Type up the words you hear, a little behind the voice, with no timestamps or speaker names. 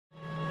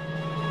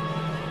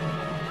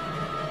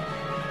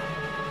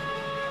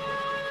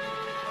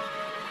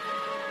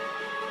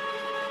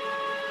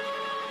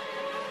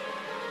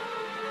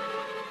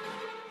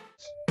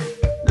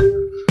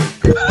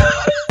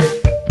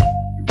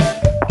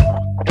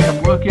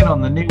I'm working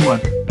on the new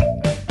one.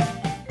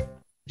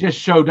 Just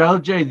showed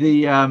LJ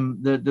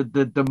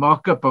the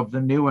mock-up of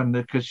the new one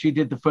because she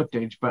did the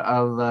footage, but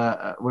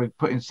we're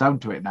putting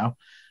sound to it now,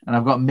 and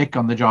I've got Mick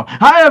on the job.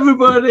 Hi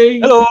everybody.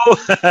 Hello.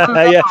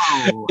 Hello. yeah.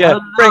 Hello.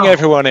 Bring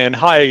everyone in.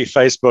 Hi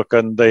Facebook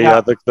and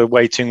the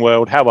waiting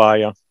world. How are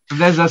you? And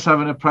there's us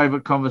having a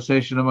private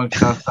conversation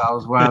amongst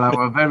ourselves. Well,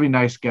 our very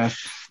nice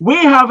guest. We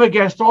have a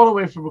guest all the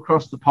way from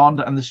across the pond,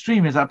 and the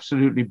stream is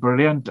absolutely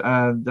brilliant.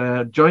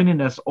 And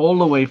joining us all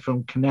the way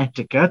from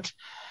Connecticut,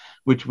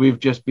 which we've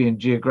just been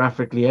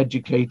geographically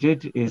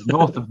educated, is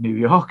north of New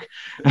York.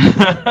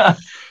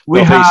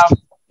 We have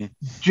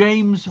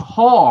James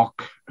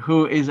Hawke,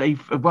 who is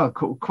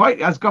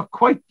has got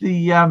quite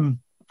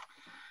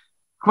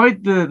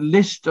the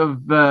list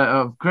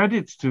of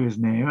credits to his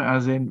name,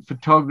 as in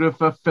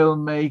photographer,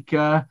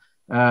 filmmaker,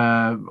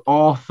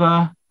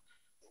 author.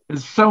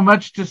 There's so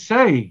much to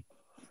say.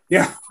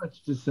 Yeah, so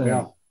much to say.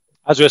 Yeah.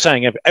 As we were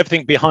saying,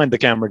 everything behind the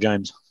camera,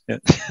 James. Yeah.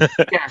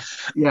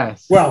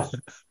 Yes. Well,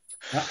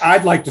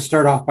 I'd like to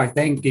start off by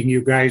thanking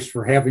you guys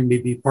for having me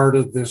be part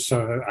of this.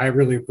 I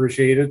really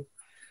appreciate it.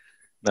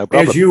 No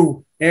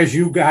problem. As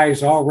you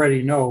guys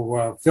already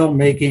know,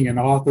 filmmaking and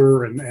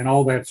author and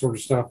all that sort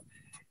of stuff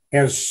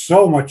has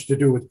so much to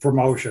do with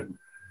promotion,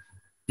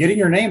 getting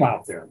your name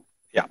out there.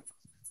 Yeah.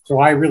 So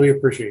I really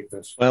appreciate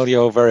this. Well,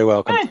 you're very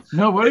welcome. Hey,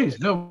 no worries.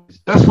 No,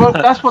 that's what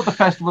the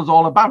festival is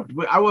all about.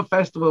 Our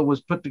festival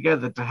was put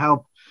together to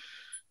help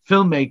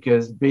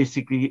filmmakers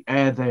basically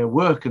air their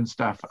work and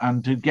stuff,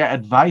 and to get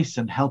advice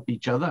and help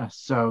each other.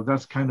 So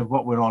that's kind of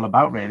what we're all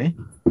about, really.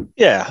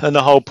 Yeah, and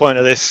the whole point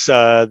of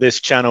this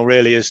channel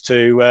really is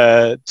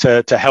to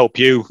help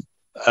you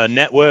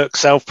network,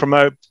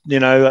 self-promote.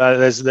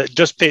 There's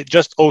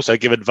just also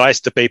give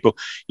advice to people.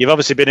 You've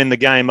obviously been in the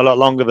game a lot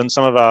longer than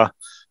some of our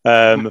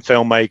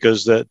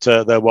filmmakers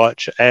that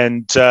watch,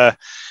 and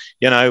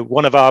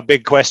one of our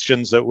big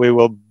questions that we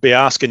will be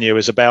asking you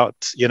is about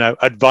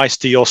advice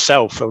to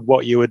yourself, of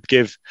what you would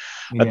give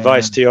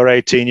advice to your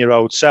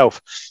 18-year-old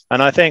self.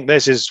 And I think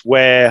this is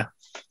where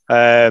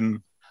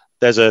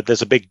there's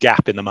a big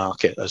gap in the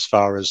market as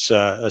far as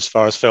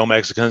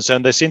filmmakers are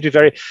concerned. They seem to be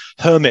very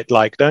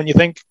hermit-like, don't you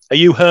think? Are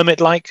you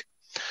hermit-like?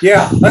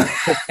 Yeah.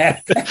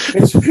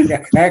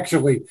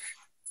 Actually,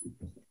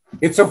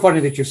 it's so funny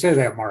that you say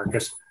that,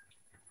 Marcus.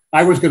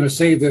 I was going to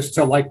say this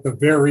till like the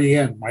very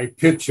end, my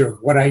pitch of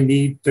what I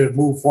need to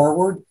move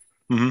forward.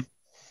 Mm-hmm.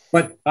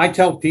 But I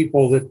tell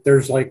people that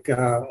there's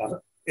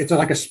it's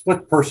like a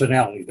split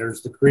personality.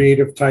 There's the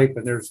creative type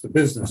and there's the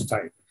business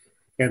type.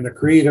 And the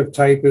creative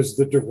type is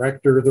the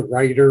director, the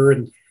writer,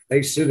 and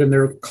they sit in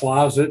their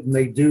closet and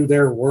they do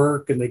their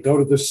work, and they go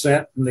to the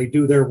set and they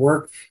do their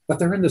work, but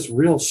they're in this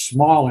real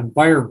small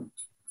environment.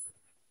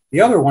 The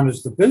other one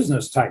is the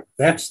business type.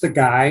 That's the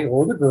guy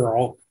or the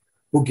girl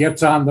who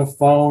gets on the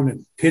phone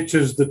and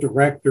pitches the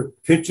director,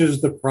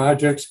 pitches the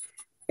projects.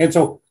 And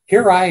so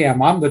here I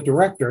am, I'm the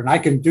director, and I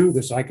can do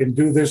this. I can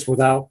do this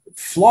without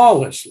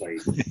flawlessly.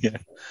 Yeah.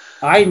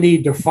 I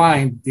need to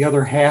find the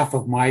other half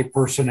of my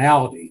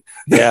personality.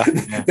 That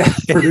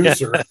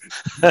producer.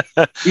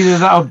 Either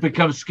that or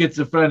become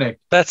schizophrenic.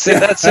 That's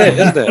it,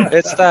 isn't it?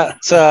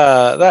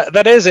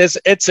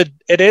 It's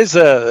it is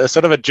a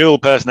sort of a dual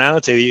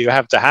personality that you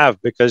have to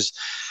have, because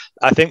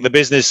I think the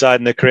business side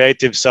and the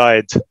creative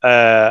side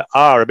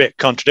are a bit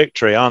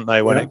contradictory, aren't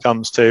they, when it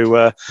comes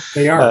to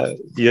they are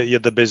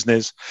the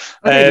business?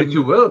 I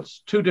think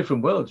two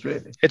different worlds,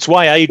 really. It's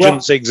why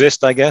agents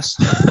exist, I guess.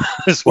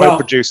 It's why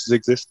producers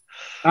exist.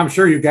 I'm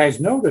sure you guys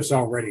know this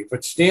already,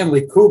 but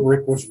Stanley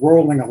Kubrick was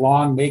rolling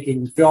along,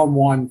 making film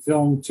 1,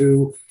 film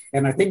 2,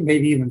 and I think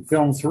maybe even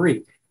film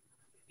 3.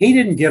 He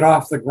didn't get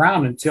off the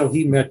ground until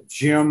he met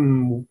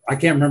Jim. I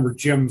can't remember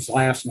Jim's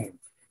last name,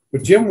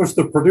 but Jim was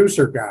the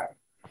producer guy.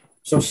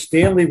 So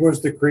Stanley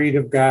was the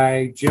creative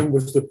guy, Jim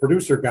was the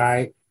producer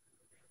guy,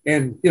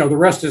 and the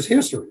rest is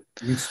history.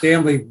 I mean,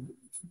 Stanley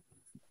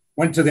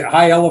went to the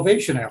high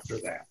elevation after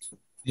that.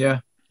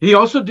 Yeah. He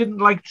also didn't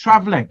like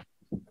traveling.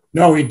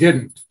 No, he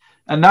didn't.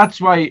 And that's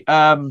why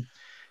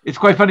it's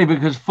quite funny,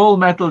 because Full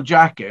Metal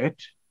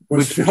Jacket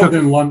was filmed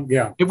in London.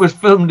 Yeah. It was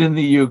filmed in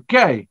the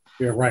UK.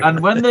 Yeah, right.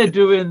 And when they're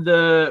doing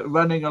the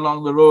running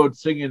along the road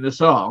singing the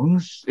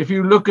songs, if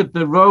you look at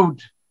the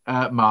road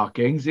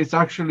markings, it's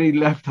actually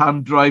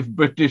left-hand drive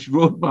British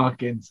road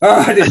markings.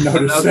 Oh, I didn't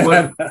notice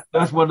that.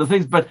 That's one of the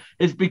things, but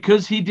it's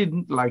because he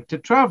didn't like to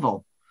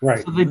travel.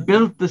 Right. So they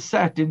built the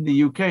set in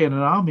the UK in an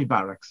army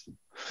barracks,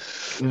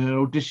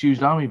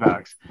 disused army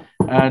barracks,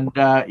 and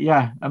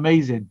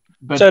amazing.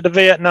 But so the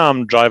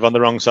Vietnam drive on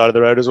the wrong side of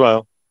the road as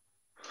well?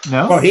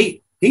 No. Well,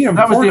 he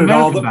imported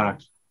all the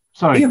barracks.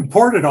 Sorry. He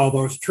imported all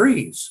those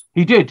trees.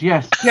 He did,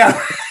 yes. Yeah.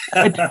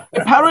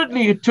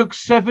 Apparently, it took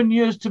 7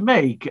 years to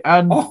make,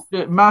 and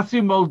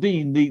Matthew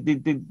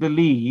Modine, the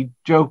lead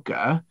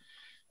Joker,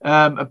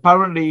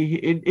 apparently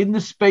in the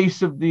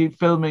space of the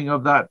filming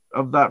of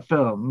that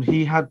film,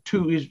 he had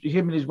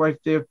him and his wife.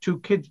 They have 2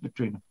 kids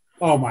between them.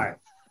 Oh my!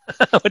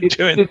 I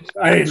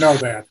didn't know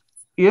that.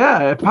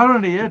 Yeah,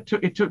 apparently it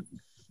took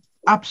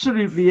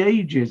absolutely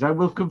ages. I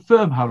will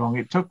confirm how long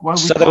it took. While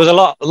so there was a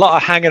lot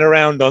of hanging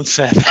around on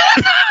set.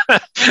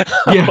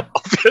 Yeah.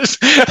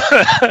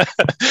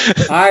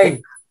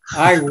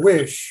 I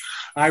wish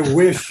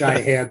I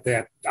had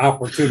that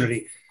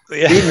opportunity.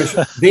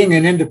 Yeah. Being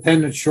an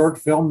independent short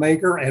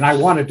filmmaker, and I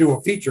want to do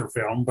a feature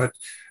film, but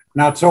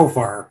not so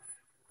far.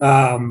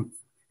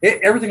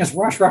 Everything is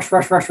rush.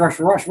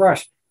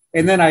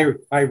 And then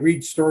I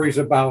read stories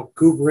about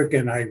Kubrick,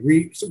 and I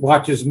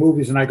watch his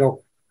movies, and I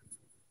go,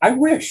 I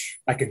wish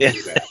I could do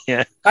that.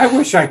 Yeah. I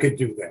wish I could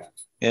do that.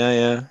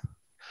 Yeah.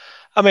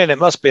 I mean, it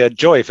must be a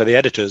joy for the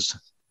editors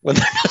when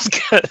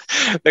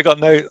they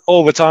got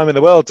all the time in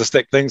the world to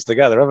stick things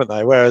together, haven't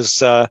they?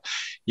 Whereas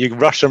you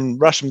rush them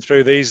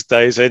through these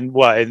days.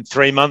 In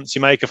 3 months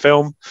you make a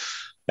film,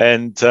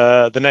 and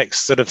the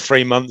next sort of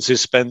 3 months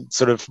is spent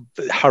sort of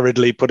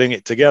hurriedly putting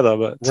it together.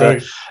 But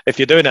Right. if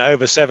you're doing it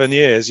over 7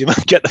 years, you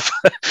might get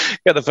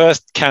the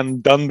first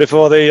can done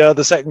before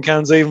the second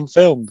can's even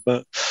filmed.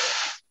 But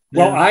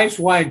Well, Eyes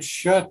Wide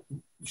Shut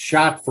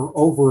shot for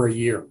over a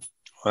year.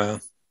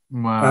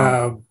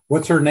 wow.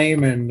 What's her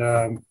name? And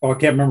I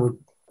can't remember.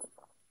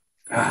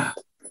 Can't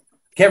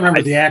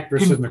remember the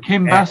actress.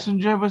 Kim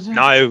Basinger, was it?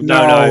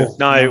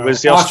 No. It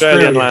was the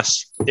Australian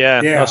lass.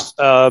 Yeah.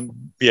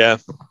 Yeah.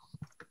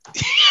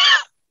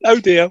 Oh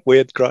dear,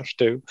 weird crush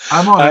too.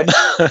 I'm on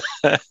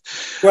it.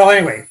 Well,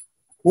 anyway.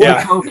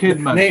 Nicole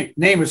Kidman.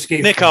 Name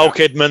escapes. Nicole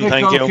Kidman,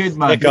 thank you.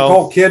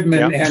 Nicole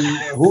Kidman, and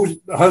whose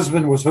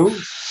husband was who?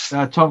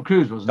 Tom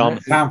Cruise, wasn't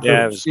it? Tom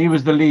Cruise. He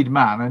was the lead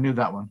man. I knew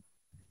that one.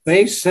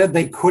 They said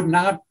they could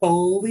not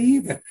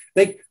believe it.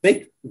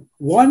 They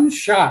one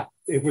shot.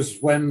 It was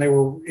when they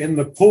were in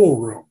the pool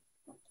room.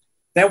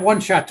 That one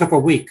shot took a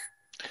week.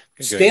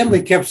 Good.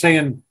 Stanley kept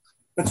saying,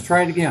 "Let's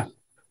try it again.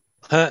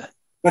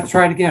 Let's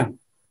try it again.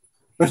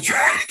 Let's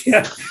try it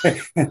again."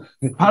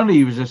 Apparently,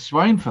 he was a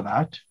swine for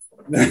that.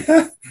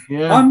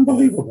 Yeah,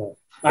 unbelievable.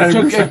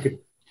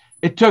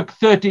 It took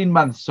 13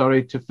 months.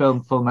 Sorry, to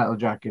film Full Metal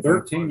Jacket.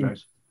 13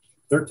 months.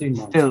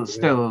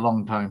 Still a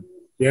long time.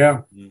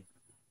 Yeah.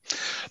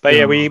 But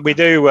yeah, we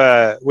do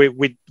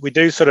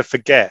sort of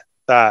forget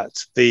that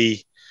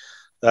the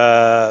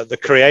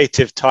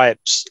creative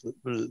types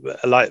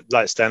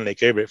like Stanley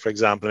Kubrick, for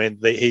example. I mean,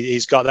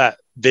 he's got that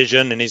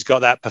vision and he's got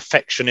that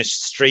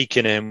perfectionist streak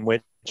in him,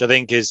 which I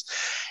think is,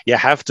 you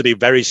have to be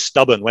very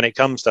stubborn when it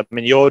comes to, I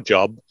mean, your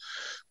job.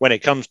 When it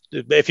comes,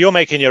 if you're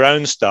making your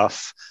own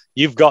stuff,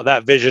 you've got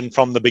that vision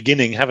from the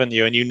beginning, haven't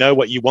you? And you know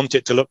what you want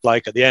it to look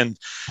like at the end.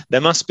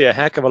 There must be a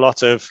heck of a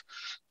lot of,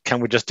 can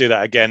we just do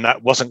that again?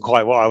 That wasn't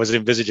quite what I was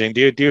envisaging.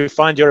 Do you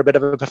find you're a bit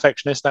of a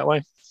perfectionist that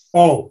way?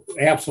 Oh,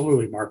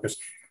 absolutely, Marcus.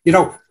 You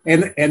know,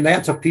 and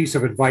that's a piece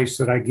of advice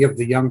that I give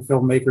the young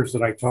filmmakers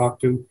that I talk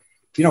to.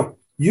 You know,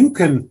 you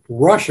can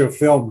rush a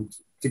film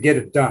to get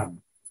it done.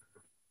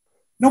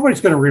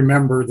 Nobody's going to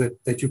remember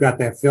that you got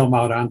that film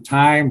out on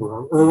time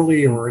or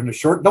early or in a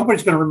short.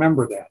 Nobody's going to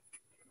remember that.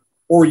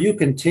 Or you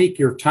can take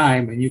your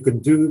time and you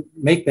can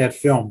make that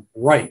film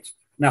right.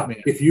 Now,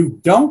 if you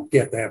don't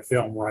get that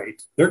film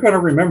right, they're going to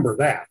remember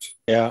that.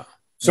 Yeah.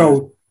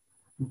 So,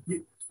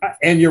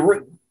 and you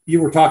were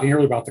talking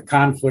earlier about the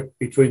conflict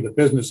between the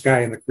business guy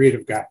and the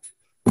creative guy.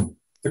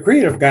 The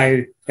creative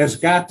guy has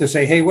got to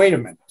say, hey, wait a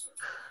minute.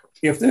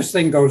 If this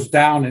thing goes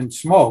down in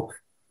smoke,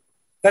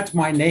 that's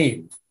my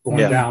name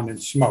going down in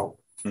smoke.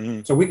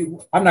 Mm-hmm. So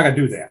I'm not going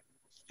to do that.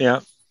 Yeah.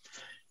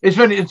 It's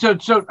funny.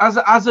 So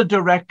as a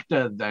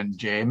director, then,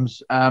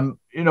 James,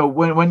 you know,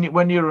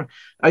 when you're,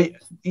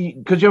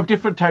 because you have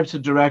different types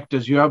of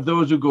directors. You have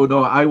those who go,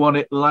 no, I want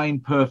it line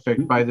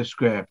perfect by the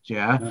script,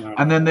 yeah. No.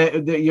 And then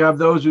you have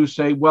those who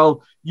say,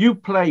 well, you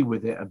play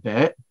with it a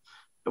bit.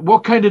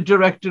 What kind of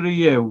director are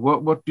you?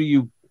 What do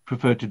you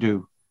prefer to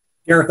do?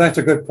 Gareth, that's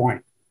a good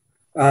point.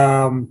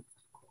 You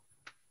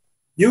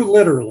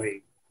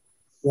literally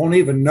won't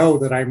even know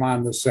that I'm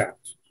on the set,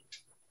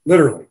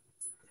 literally.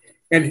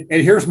 And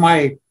here's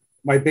my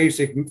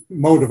basic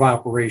mode of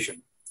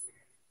operation.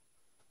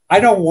 I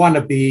don't want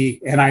to be,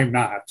 and I'm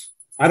not,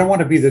 I don't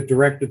want to be the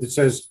director that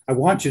says, I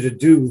want you to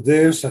do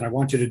this, and I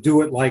want you to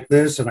do it like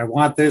this, and I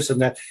want this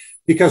and that,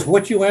 because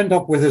what you end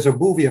up with is a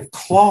movie of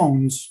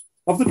clones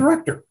of the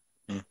director.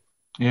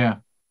 Yeah.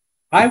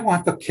 I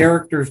want the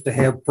characters to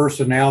have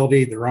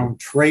personality, their own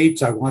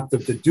traits. I want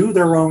them to do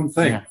their own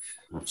thing. Yeah.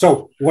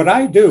 So what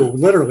I do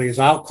literally is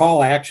I'll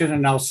call action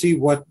and I'll see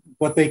what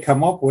they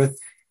come up with.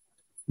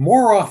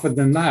 More often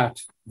than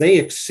not, they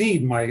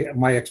exceed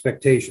my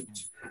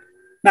expectations.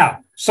 Now,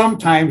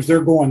 sometimes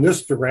they're going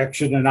this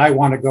direction and I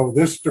want to go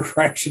this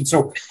direction.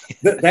 So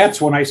that's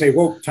when I say,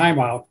 whoa, time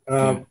out.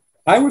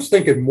 I was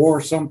thinking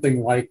more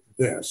something like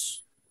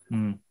this.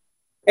 Mm.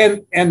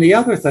 And the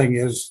other thing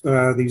is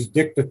these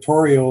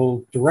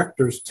dictatorial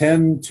directors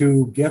tend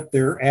to get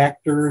their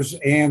actors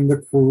and the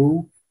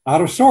crew out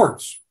of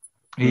sorts.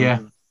 Yeah.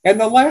 And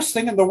the last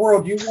thing in the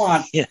world you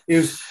want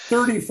is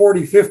 30,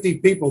 40, 50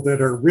 people that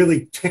are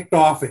really ticked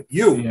off at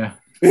you. Yeah.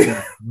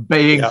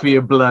 Baying for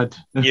your blood.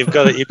 You've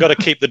got to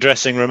keep the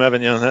dressing room,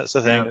 haven't you? That's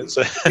the thing.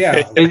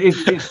 Yeah.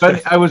 It's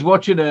funny. I was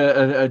watching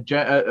a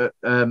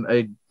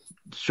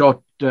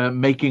short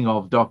making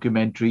of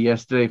documentary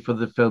yesterday for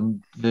the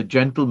film The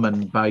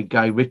Gentleman by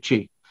Guy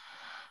Ritchie,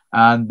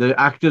 and the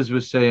actors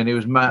were saying it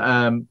was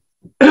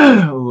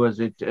who was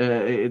it?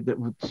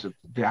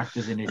 The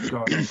actors in it.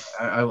 God,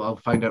 I'll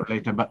find out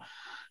later. But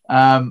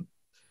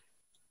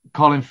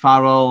Colin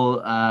Farrell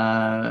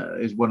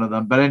is one of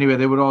them. But anyway,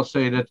 they would all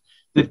say that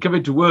they'd come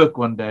into work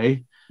one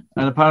day,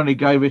 and apparently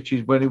Guy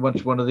Ritchie's, when he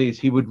wants one of these,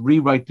 he would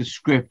rewrite the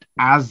script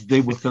as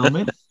they were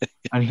filming,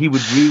 and he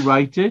would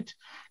rewrite it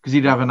because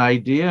he'd have an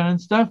idea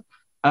and stuff.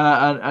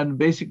 And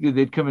basically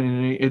they'd come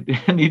in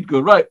and he'd go,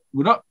 right,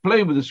 we're not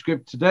playing with the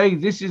script today.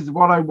 This is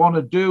what I want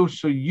to do.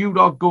 So you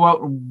lot go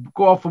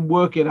off and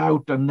work it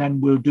out, and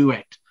then we'll do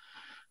it.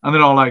 And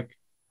they're all like,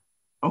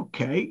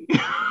 okay,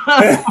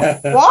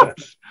 what?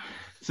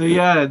 So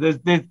yeah,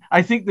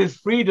 I think there's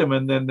freedom,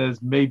 and then there's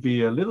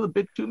maybe a little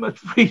bit too much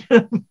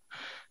freedom.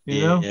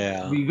 You know,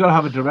 you got to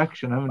have a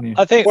direction, haven't you?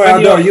 I think.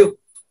 Well, no,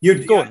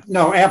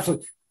 no,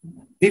 absolutely.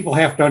 People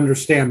have to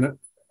understand that,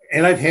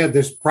 and I've had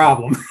this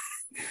problem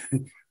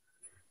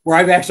where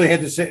I've actually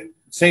had to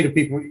say to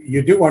people,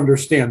 you do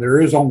understand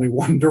there is only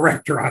one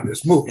director on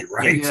this movie,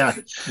 right?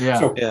 Yeah.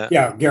 So,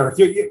 Gareth,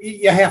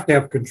 you have to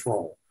have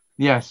control.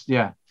 Yes,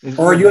 yeah.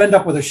 Or you end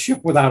up with a ship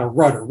without a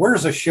rudder. Where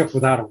does a ship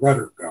without a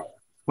rudder go?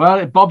 Well,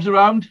 it bobs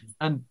around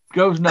and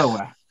goes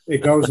nowhere. It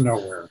goes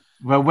nowhere.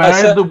 Well,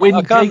 wherever the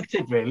wind takes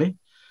it, really.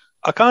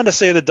 I kind of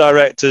see the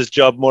director's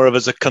job more of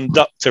as a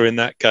conductor in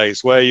that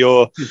case, where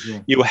you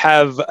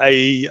have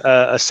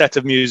a set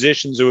of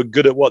musicians who are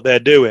good at what they're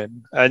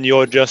doing, and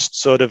you're just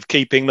sort of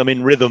keeping them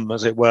in rhythm,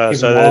 as it were.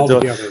 So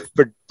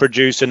they're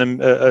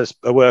producing a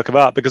work of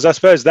art, because I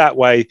suppose that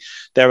way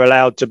they're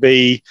allowed to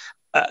be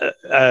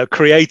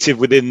creative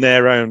within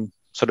their own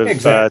sort of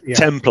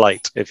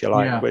template, if you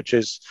like, which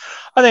is,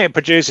 I think it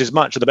produces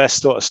much of the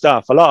best sort of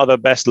stuff. A lot of the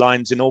best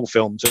lines in all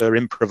films are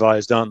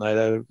improvised, aren't they?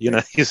 They're,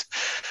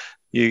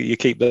 you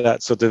keep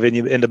that sort of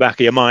in the back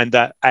of your mind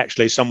that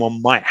actually someone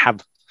might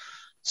have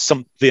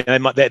something,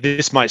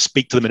 this might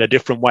speak to them in a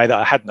different way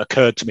that hadn't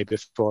occurred to me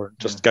before, and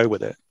just go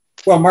with it.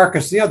 Well,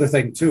 Marcus, the other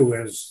thing too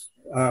is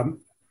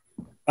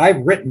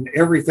I've written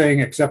everything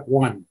except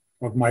one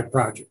of my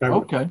project.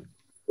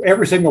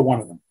 Every single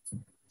one of them.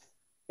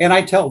 And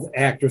I tell the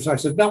actors, I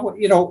said,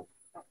 no,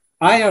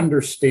 I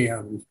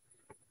understand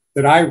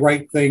that I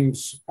write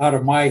things out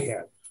of my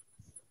head,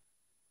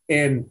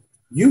 and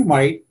you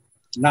might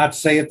not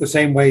say it the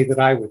same way that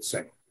I would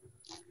say it.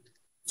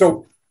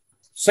 So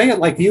say it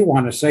like you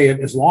want to say it,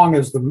 as long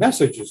as the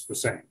message is the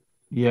same.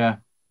 Yeah.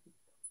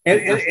 And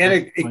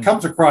it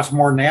comes across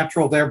more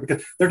natural there,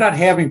 because they're not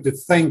having to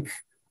think,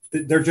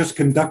 they're just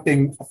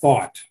conducting a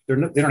thought. They're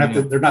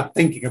not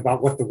thinking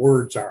about what the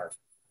words are.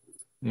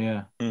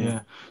 Yeah.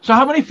 So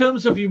how many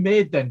films have you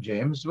made then,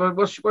 James?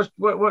 What's your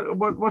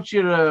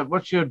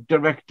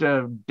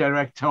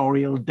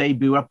directorial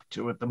debut up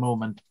to at the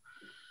moment?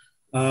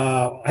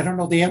 I don't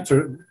know the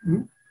answer.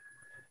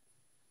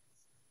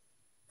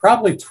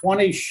 Probably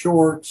 20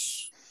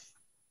 shorts,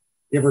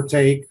 give or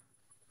take.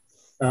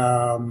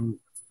 But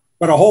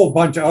a whole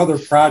bunch of other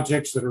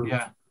projects that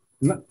are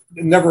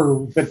never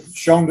been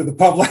shown to the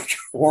public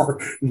or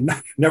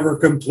never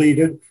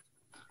completed.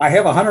 I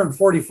have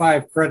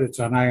 145 credits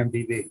on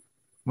IMDb.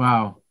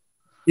 Wow.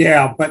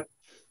 Yeah, but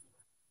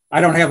I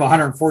don't have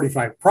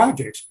 145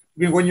 projects. I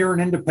mean, when you're an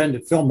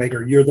independent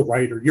filmmaker, you're the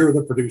writer, you're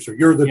the producer,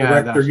 you're the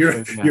director,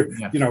 you're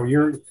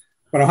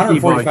but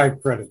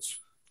 145 credits.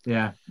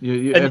 Yeah,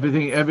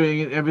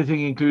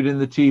 everything including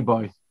the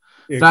T-boy.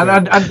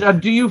 Exactly.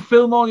 And do you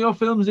film all your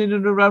films in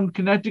and around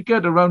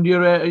Connecticut, around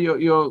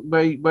your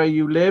where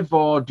you live,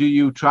 or do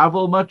you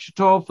travel much at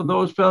all for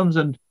those films?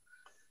 And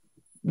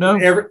no,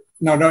 every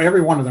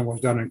one of them was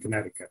done in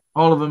Connecticut.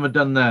 All of them are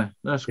done there.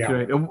 That's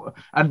great.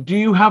 And do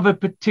you have a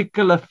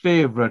particular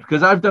favorite?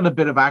 Because I've done a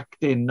bit of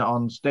acting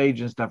on stage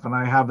and stuff, and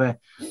I have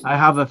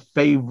a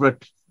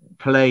favorite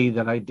play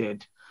that I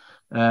did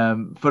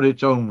for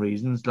its own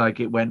reasons, like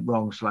it went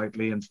wrong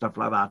slightly and stuff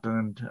like that.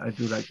 And I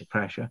do like the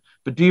pressure.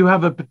 But do you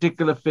have a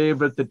particular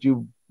favorite that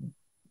you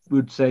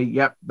would say,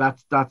 yep,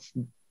 that's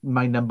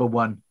my number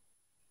one?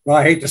 Well,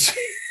 I hate to say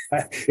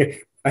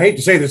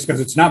this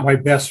because it's not my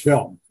best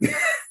film.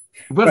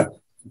 But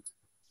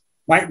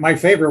my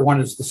favorite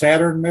one is The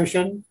Saturn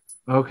Mission.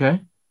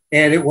 Okay.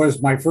 And it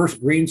was my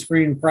first green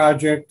screen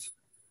project,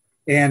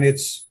 and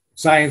it's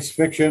science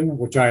fiction,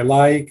 which I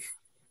like.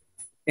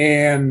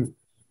 And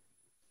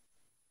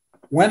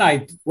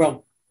I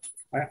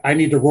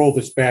need to roll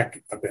this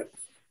back a bit.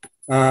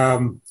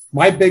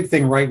 My big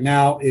thing right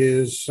now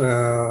is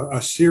a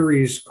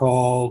series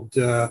called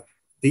The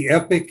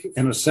Epic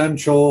and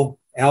Essential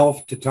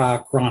Alf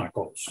Tata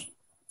Chronicles.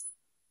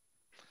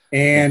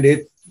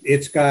 And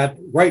it's got,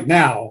 right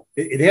now,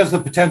 it has the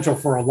potential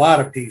for a lot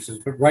of pieces,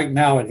 but right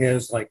now it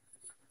has like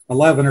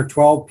 11 or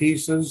 12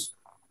 pieces.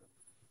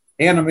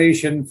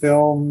 Animation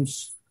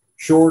films,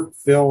 short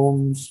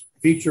films,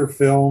 feature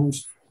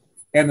films,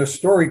 and the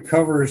story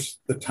covers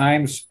the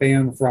time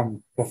span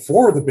from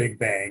before the Big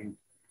Bang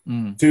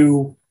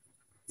to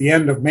the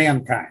end of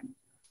mankind.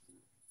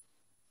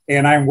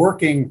 And I'm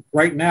working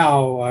right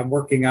now. I'm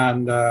working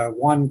on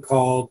one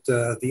called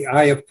 "The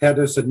Eye of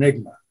Pettis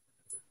Enigma,"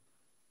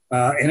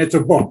 and it's a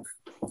book.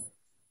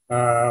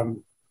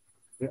 I'll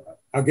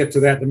get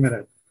to that in a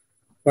minute.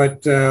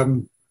 But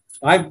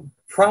I'm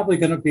probably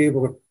going to be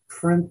able to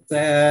print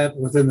that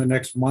within the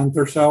next month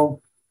or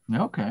so.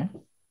 Okay.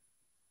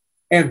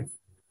 And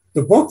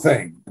the book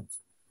thing,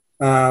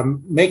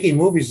 making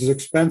movies is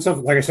expensive.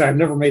 Like I said, I've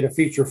never made a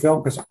feature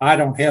film because I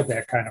don't have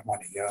that kind of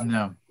money.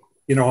 No.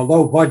 You know, a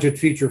low budget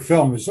feature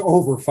film is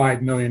over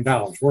 $5 million.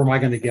 Where am I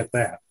going to get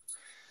that?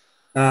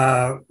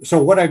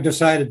 So what I've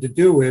decided to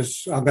do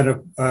is I'm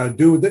going to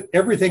do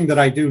everything that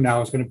I do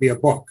now is going to be a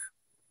book.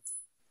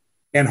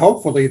 And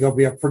hopefully there'll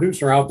be a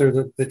producer out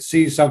there that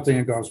sees something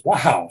and goes,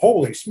 wow,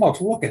 holy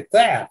smokes, look at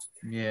that.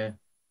 Yeah.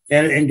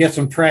 And get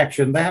some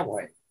traction that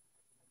way.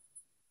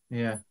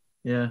 Yeah.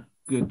 Yeah.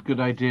 Good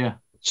idea.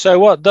 So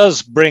what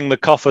does bring the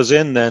coffers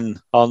in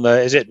then?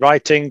 Is it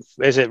writing?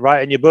 Is it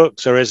writing your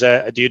books, or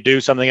do you do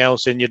something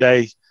else in your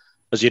day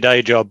as your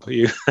day job?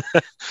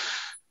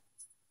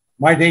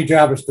 My day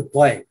job is to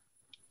play.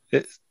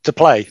 To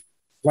play.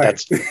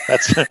 That's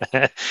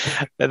the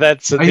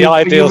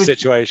ideal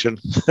situation.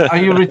 Are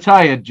you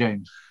retired,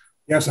 James?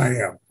 Yes, I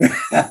am.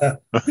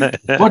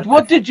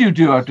 What did you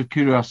do, out of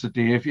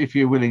curiosity, if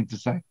you're willing to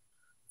say?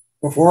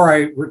 Before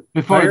you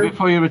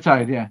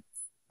retired, yeah.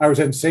 I was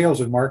in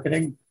sales and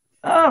marketing.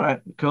 All right,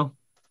 cool.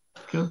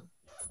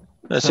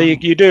 So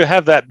you do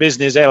have that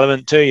business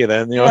element to you,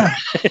 then. Yeah,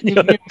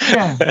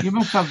 you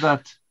must have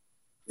that.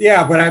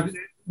 Yeah, but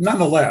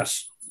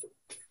nonetheless,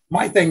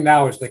 my thing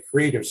now is the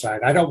creative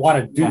side. I don't want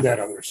to do that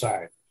other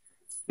side.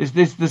 Is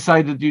this the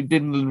side that you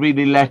didn't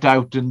really let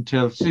out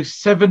until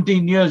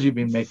 17 years you've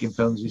been making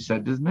films, you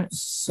said, isn't it?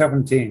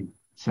 17.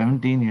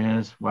 17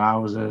 years.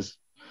 Wowzers.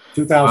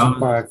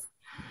 2005.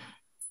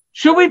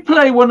 Shall we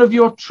play one of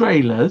your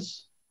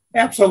trailers?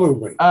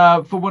 Absolutely.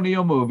 For one of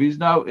your movies.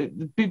 Now,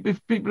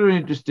 if people are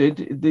interested,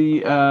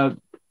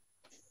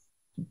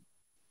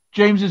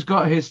 James has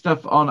got his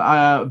stuff on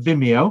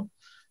Vimeo.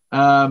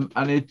 And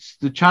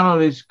the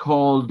channel is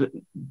called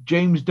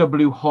James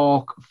W.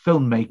 Hawke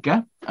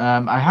Filmmaker.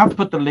 I have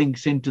put the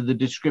links into the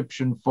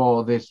description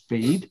for this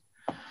feed.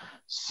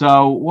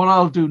 So what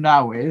I'll do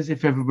now is,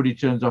 if everybody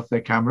turns off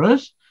their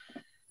cameras,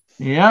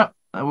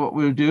 what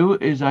we'll do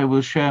is I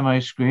will share my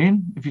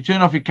screen. If you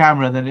turn off your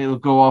camera, then it'll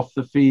go off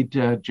the feed,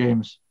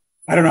 James.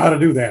 I don't know how to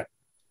do that.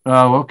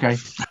 Oh, okay.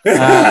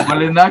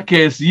 Well, in that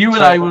case, you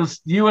and I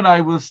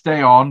will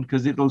stay on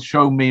because it'll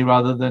show me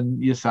rather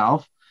than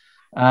yourself.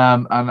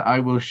 And I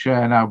will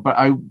share now.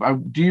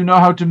 But do you know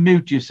how to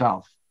mute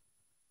yourself?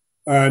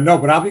 No,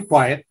 but I'll be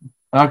quiet.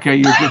 Okay,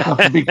 you just have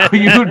to be.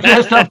 You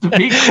just have to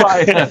be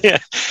quiet. Yeah.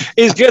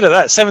 He's good at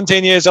that.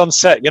 17 years on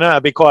set, you know how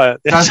to be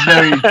quiet. That's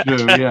very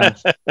true. Yeah.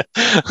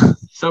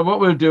 So what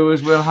we'll do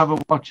is we'll have a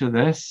watch of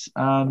this,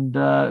 and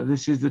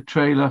this is the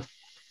trailer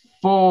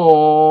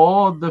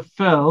for the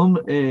film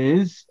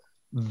is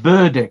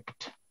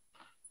Verdict.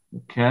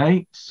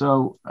 Okay,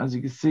 so as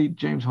you can see,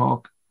 James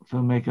Hawke,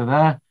 filmmaker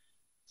there.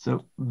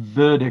 So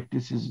Verdict,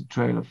 this is a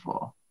trailer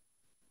for.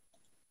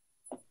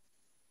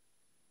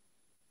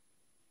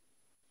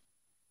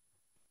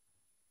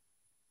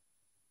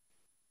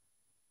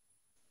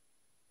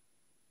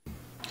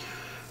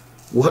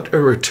 What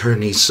are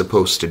attorneys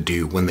supposed to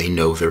do when they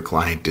know their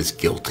client is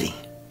guilty?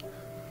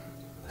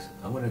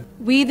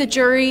 We, the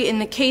jury, in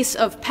the case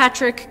of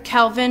Patrick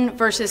Calvin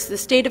versus the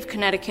state of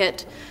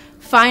Connecticut,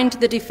 find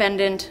the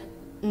defendant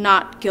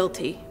not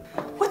guilty.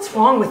 What's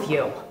wrong with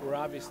you?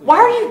 Why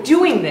are you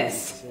doing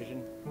this?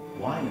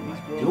 Why am I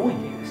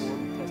doing this?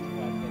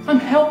 I'm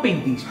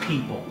helping these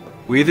people.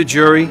 We, the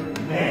jury,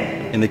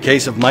 in the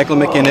case of Michael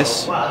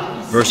McInnes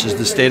versus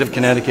the state of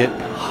Connecticut,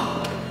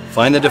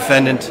 find the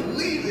defendant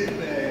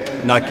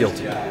not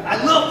guilty. I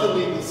love the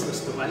legal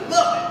system. I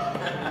love it.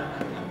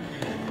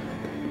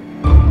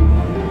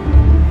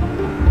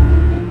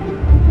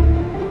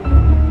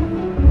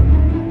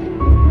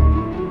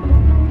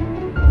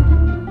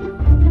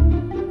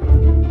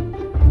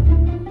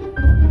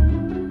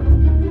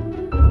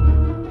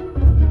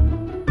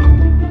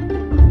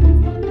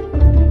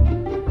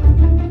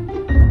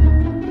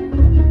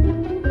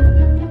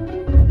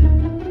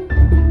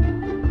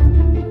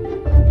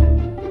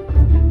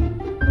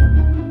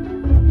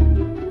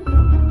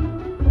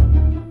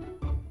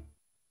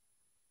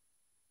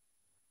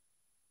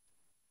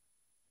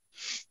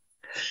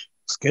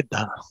 Good,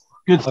 that.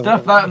 Good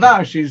stuff. That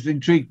actually has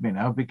intrigued me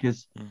now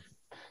because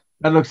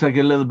that looks like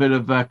a little bit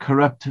of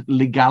corrupt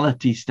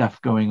legality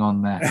stuff going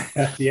on there.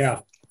 Yeah.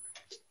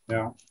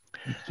 Which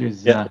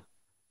is,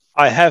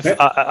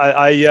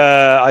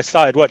 I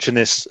started watching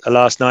this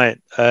last night,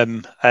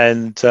 and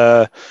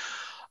the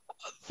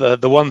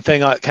one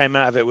thing that came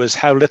out of it was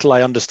how little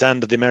I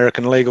understand of the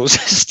American legal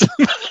system.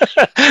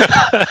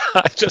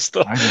 I just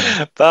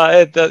thought,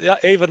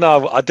 but even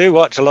though I do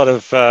watch a lot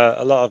of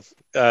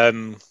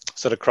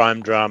sort of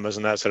crime dramas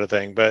and that sort of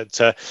thing,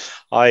 but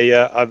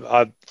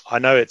I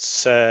know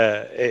it's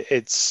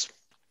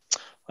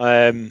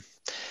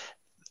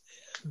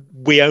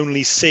we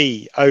only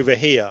see over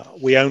here,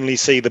 we only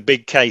see the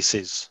big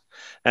cases.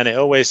 And it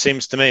always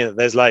seems to me that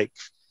there's like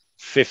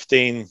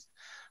 15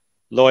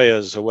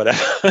 lawyers or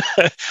whatever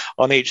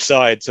on each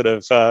side, sort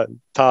of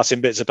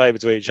passing bits of paper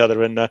to each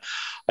other. And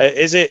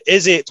is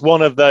it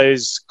one of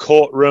those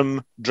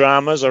courtroom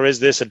dramas, or is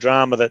this a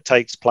drama that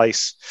takes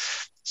place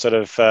sort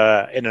of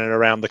in and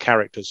around the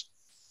characters?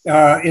 In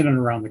and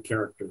around the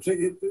characters.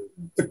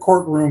 The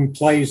courtroom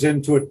plays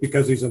into it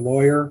because he's a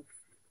lawyer,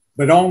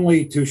 but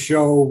only to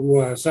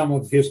show some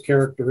of his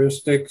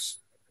characteristics.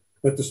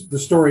 But the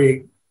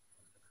story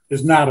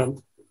is not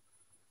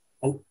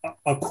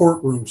a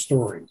courtroom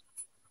story.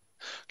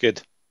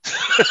 Good.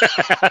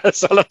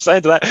 That's all I'm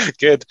saying to that.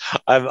 Good.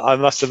 I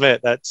must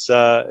admit that's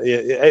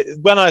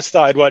when I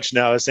started watching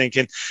it, I was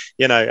thinking,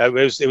 you know,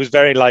 it was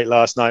very late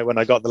last night when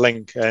I got the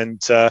link,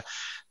 and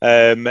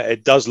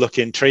it does look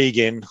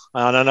intriguing,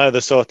 and I know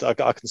the sort. I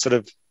can sort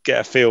of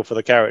get a feel for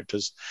the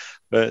characters,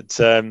 but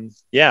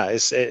yeah.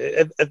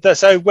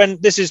 So when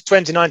this is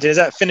 2019, is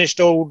that finished?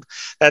 All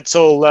that's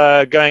all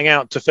going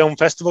out to film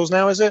festivals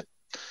now, is it?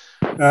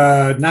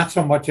 Not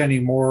so much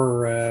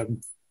anymore.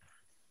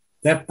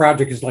 That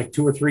project is like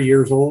 2 or 3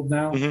 years old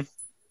now, and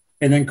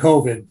then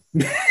COVID.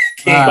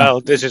 Well,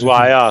 this is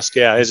why I ask.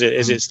 Yeah, is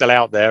it still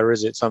out there, or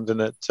is it something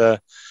that?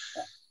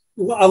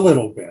 A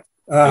little bit.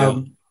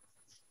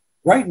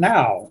 Right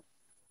now,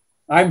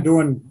 I'm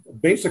doing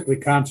basically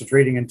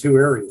concentrating in 2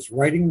 areas: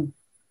 writing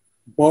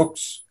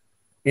books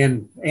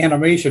and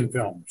animation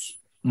films.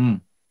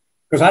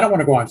 Because I don't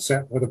want to go on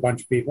set with a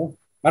bunch of people.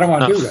 I don't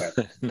want to do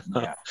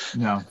that.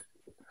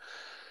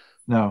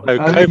 No.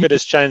 COVID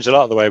has changed a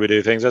lot of the way we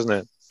do things, hasn't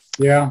it?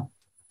 Yeah.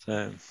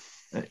 So.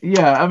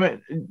 Yeah, I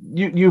mean,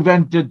 you've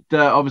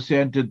obviously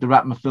entered the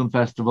RATMA Film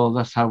Festival.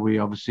 That's how we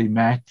obviously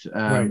met.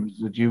 Right.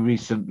 You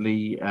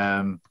recently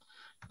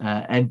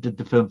entered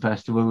the film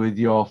festival with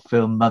your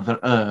film Mother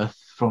Earth,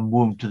 From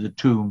Womb to the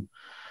Tomb,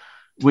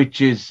 which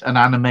is an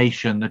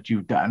animation that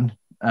you've done.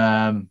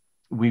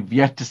 We've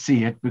yet to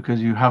see it because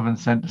you haven't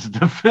sent us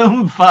the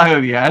film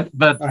file yet.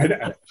 But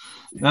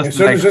as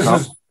soon as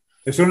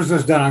this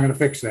is done, I'm going to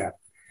fix that.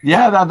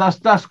 Yeah,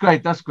 that's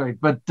great. That's great.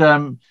 But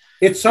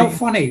it's so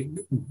funny,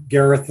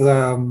 Gareth.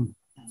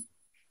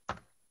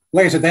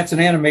 Like I said, that's an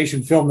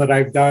animation film that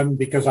I've done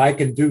because I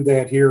can do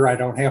that here. I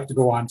don't have to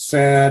go on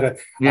set.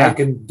 Yeah. I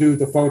can do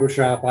the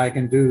Photoshop. I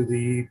can do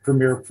the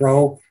Premiere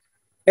Pro.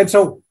 And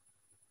so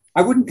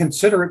I wouldn't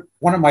consider it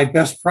one of my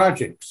best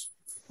projects.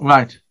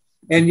 Right.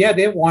 And yet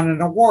it won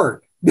an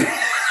award.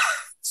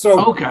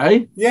 So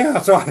okay. Yeah,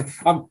 so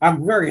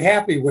I'm very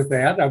happy with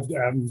that.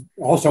 I'm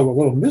also a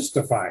little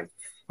mystified.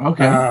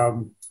 Okay.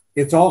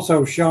 It's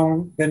also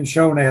been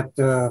shown at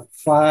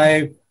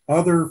 5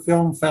 other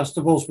film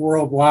festivals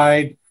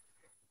worldwide,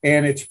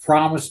 and it's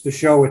promised to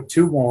show at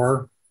 2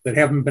 more that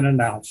haven't been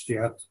announced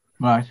yet.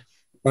 Right.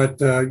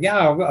 But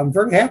yeah, I'm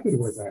very happy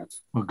with that.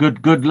 Well,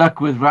 good luck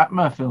with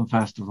RATMA Film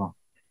Festival.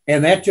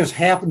 And that just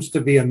happens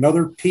to be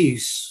another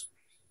piece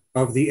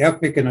of the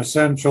epic and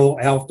essential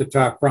Alf the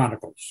Talk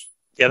Chronicles.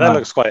 Yeah, that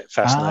looks quite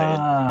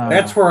fascinating.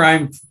 That's where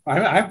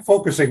I'm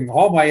focusing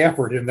all my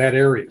effort in that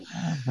area.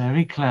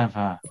 Very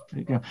clever.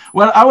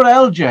 Well, our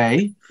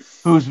LJ,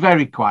 who's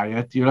very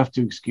quiet, you'll have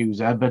to excuse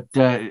her, but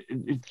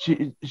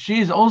she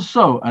is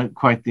also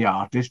quite the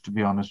artist, to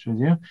be honest with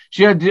you.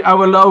 She had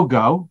our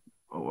logo.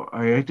 Oh,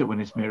 I hate it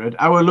when it's mirrored.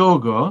 Our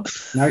logo.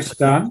 Nice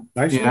done.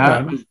 Nicely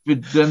done.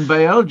 Done by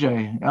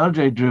LJ.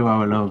 LJ drew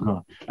our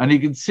logo. And you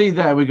can see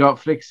there we got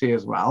Flixie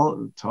as well, at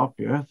the top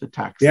here, the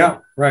taxi. Yeah,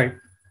 right.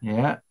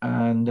 Yeah,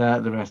 and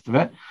the rest of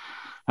it.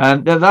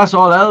 And that's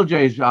all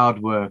LJ's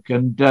artwork.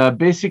 And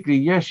basically,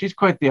 yeah, she's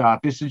quite the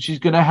artist, and she's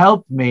going to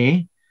help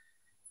me.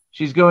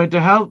 She's going to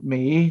help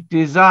me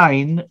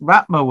design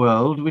RATMA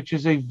World, which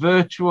is a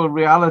virtual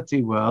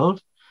reality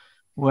world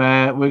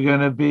where we're going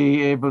to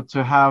be able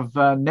to have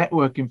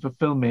networking for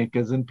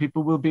filmmakers, and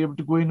people will be able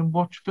to go in and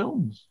watch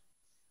films.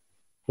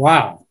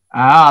 Wow.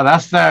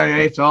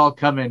 It's all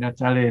coming, I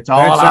tell you. It's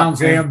all that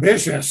sounds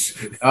ambitious.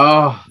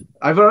 Oh,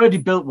 I've already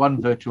built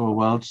one virtual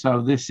world,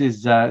 so this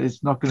is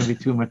it's not going to be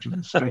too much of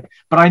a stretch.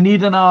 But I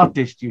need an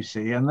artist, you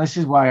see, and this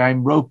is why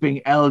I'm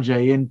roping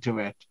LJ into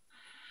it.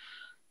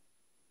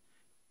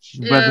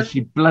 Whether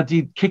she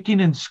bloody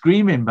kicking and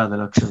screaming by the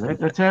looks of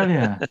it, I tell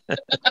you.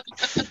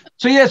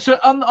 So yeah, so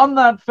on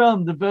that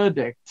film, The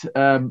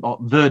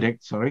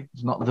Verdict, sorry,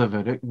 it's not The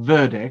Verdict,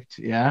 Verdict,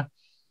 yeah.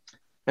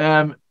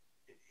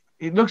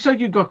 It looks like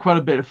you got quite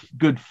a bit of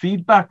good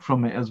feedback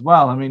from it as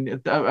well. I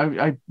mean,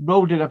 I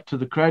rolled it up to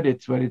the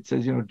credits where it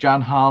says, Jan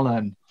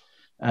Harlan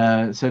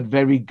said,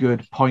 very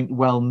good, point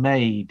well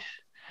made.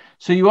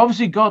 So you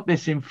obviously got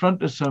this in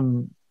front of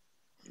some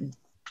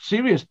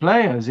serious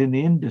players in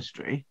the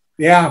industry.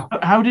 Yeah.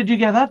 How did you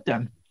get that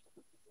done?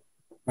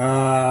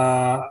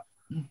 I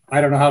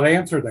don't know how to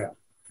answer that.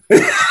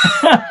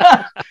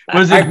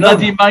 Was it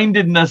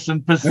bloody-mindedness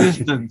and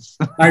persistence?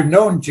 I've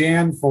known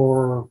Jan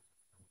for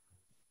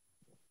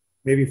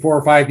maybe 4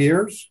 or 5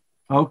 years.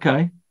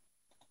 Okay.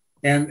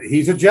 And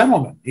he's a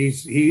gentleman.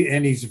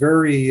 He's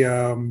very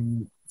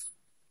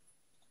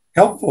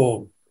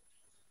helpful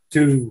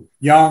to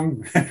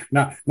young,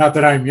 not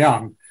that I'm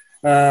young,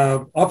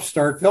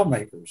 upstart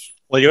filmmakers.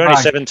 Well, you're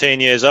only 17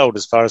 years old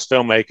as far as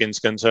filmmaking is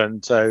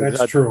concerned. So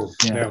that's true.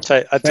 Yeah.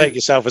 I'd take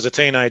yourself as a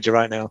teenager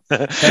right now.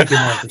 Thank you,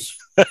 Marcus.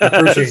 I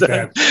appreciate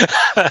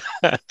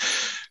that.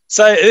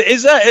 So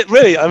is that it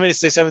really? I mean, it's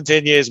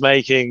 17 years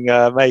making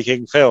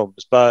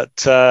films, but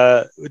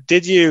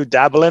did you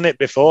dabble in it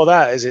before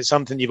that? Is it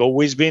something you've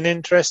always been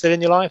interested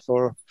in your life,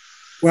 or?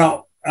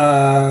 Well,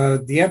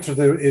 the answer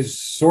to is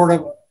sort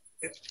of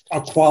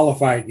a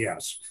qualified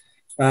yes.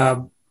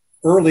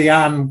 Early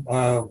on,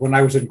 when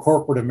I was in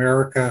corporate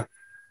America,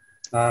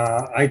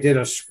 I did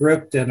a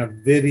script and a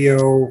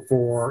video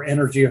for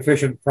energy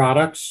efficient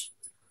products.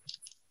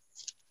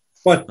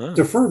 But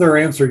to further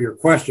answer your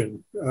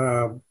question,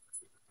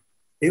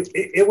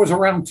 it was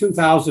around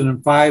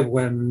 2005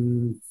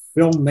 when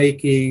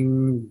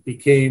filmmaking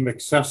became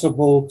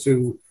accessible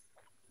to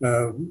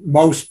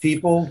most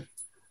people.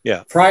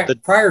 Yeah. Prior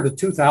to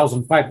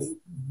 2005,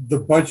 the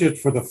budget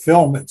for the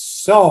film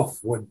itself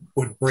would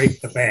break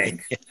the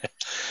bank.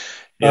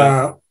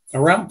 Yeah.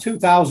 Around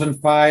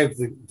 2005,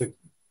 the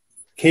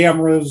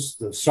cameras,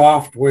 the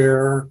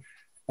software,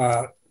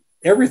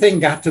 everything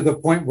got to the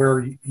point where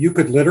you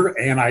could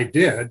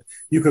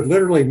you could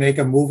literally make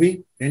a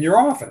movie in your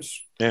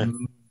office. Yeah.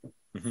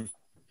 Mm-hmm.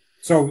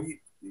 So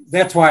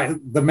that's why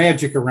the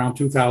magic around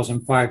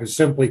 2005 is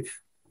simply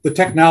the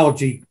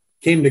technology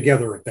came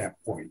together at that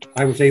point.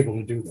 I was able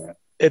to do that.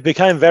 It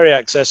became very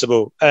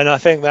accessible, and I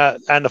think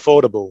that, and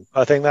affordable.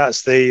 I think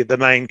that's the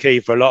main key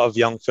for a lot of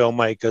young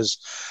filmmakers.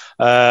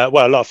 A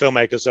lot of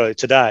filmmakers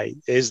today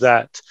is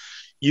that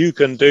you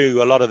can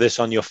do a lot of this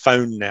on your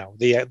phone now.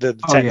 The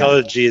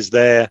technology is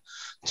there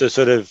to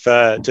sort of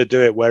to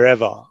do it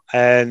wherever.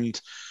 And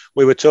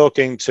we were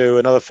talking to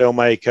another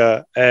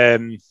filmmaker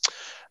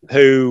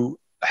who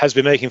has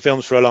been making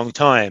films for a long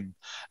time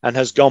and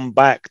has gone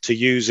back to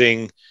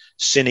using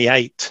Cine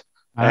 8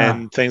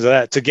 and things like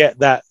that to get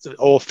that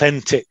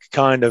authentic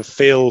kind of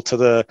feel to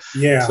the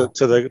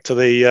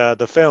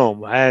the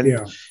film. And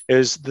it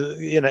was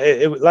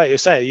like you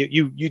say,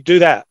 you do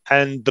that,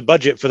 and the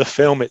budget for the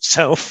film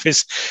itself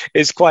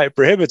is quite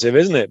prohibitive,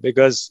 isn't it?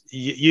 Because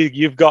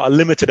you've got a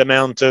limited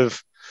amount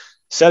of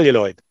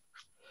celluloid,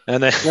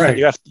 and then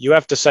you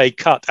have to say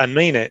cut and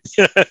mean it.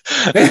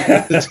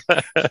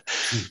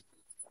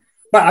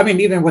 But I mean,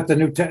 even with the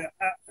new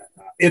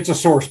it's a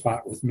sore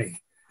spot with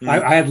me.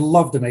 I'd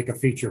love to make a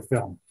feature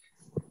film,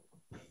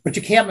 but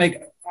you can't make,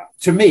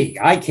 to me,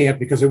 I can't,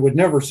 because it would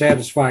never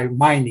satisfy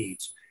my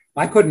needs.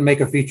 I couldn't make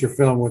a feature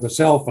film with a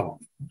cell phone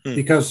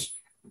because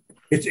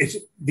it's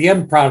the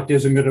end product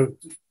isn't going to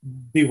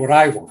be what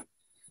I want.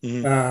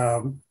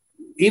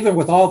 Even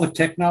with all the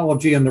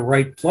technology in the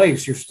right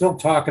place, you're still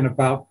talking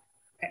about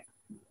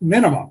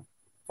minimum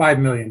 $5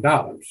 million.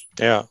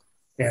 Yeah.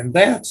 And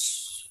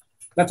that's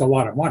a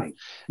lot of money.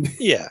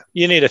 Yeah,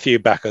 you need a few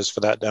backers for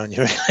that, don't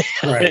you?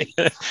 Right.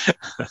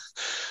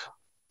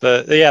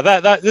 But yeah,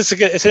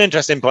 it's an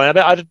interesting point.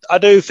 I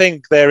do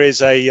think there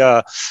is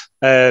a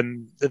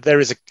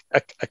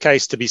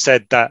case to be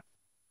said that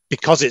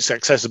because it's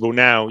accessible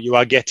now, you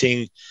are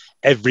getting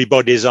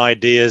everybody's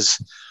ideas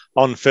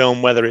on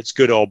film, whether it's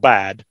good or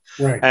bad.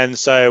 Right. And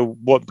so,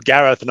 what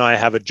Gareth and I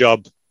have a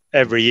job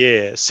every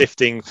year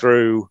sifting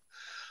through.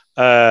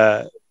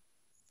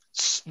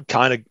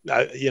 Kind of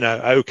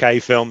okay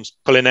films,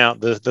 pulling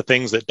out the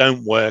things that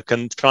don't work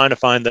and trying to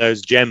find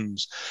those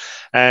gems,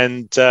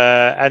 and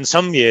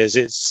some years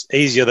it's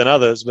easier than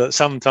others, but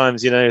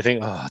sometimes you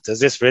think, is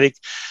this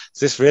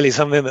really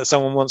something that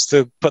someone wants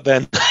to put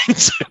their name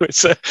to?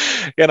 It's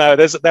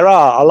there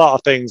are a lot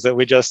of things that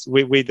we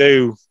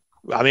do.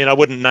 I mean, I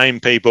wouldn't name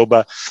people,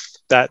 but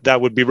that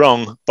would be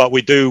wrong, but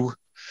we do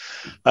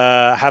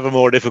have a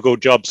more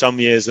difficult job some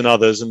years than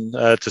others, and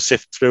to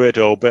sift through it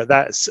all. But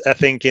that's, I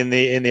think, in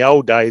the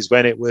old days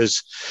when it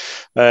was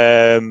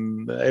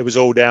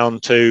all down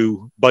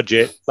to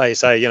budget. Like you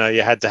say,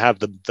 you had to have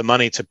the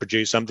money to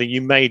produce something.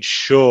 You made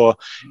sure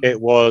it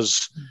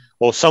was,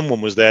 or someone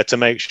was there to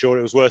make sure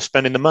it was worth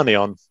spending the money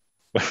on.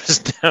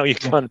 Whereas now you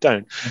kind of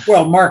don't.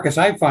 Well, Marcus,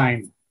 I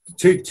find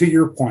to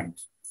your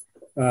point,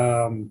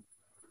 the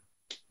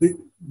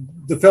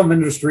film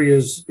industry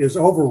is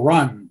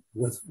overrun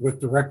with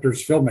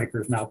directors,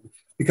 filmmakers now,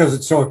 because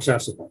it's so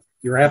accessible.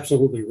 You're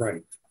absolutely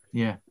right.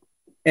 Yeah.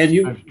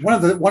 And one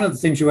of the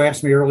things you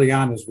asked me early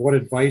on is, what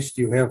advice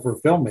do you have for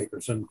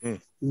filmmakers? And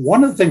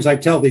one of the things I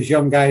tell these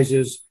young guys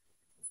is,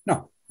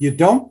 no, you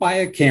don't buy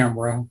a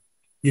camera,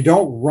 you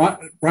don't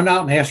run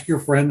out and ask your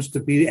friends to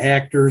be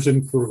actors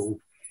and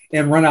crew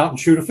and run out and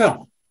shoot a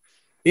film.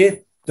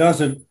 It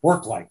doesn't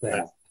work like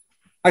that.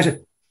 I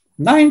said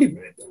 90,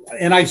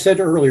 and I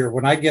said earlier,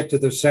 when I get to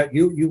the set,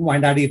 you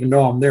might not even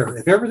know I'm there.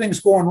 If everything's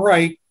going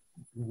right,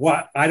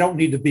 I don't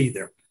need to be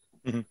there.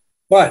 Mm-hmm.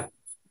 But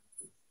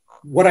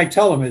what I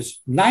tell them is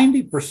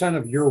 90%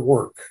 of your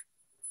work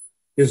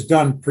is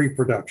done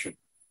pre-production.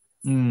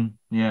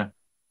 Yeah.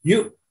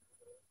 You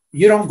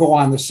don't go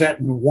on the set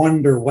and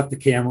wonder what the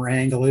camera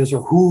angle is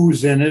or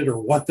who's in it or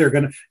what they're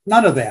going to,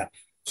 none of that.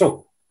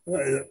 So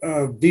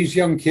these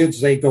young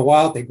kids, they go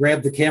out, they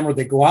grab the camera,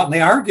 they go out and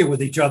they argue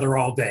with each other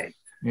all day.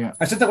 Yeah.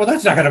 I said, well,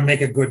 that's not going to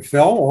make a good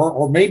film,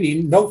 or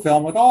maybe no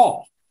film at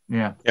all.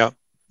 Yeah. Yeah.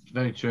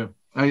 Very true.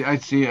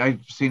 I've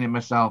seen it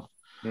myself.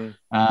 Mm.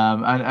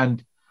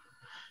 And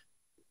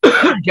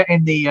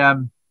getting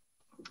the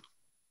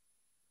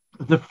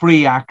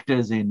free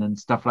actors in and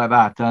stuff like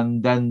that,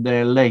 and then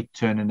they're late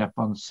turning up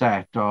on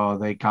set, or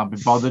they can't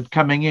be bothered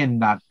coming in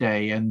that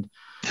day, and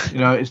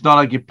it's not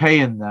like you're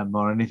paying them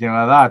or anything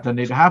like that, and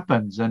it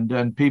happens,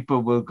 and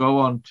people will go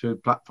on to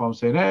platforms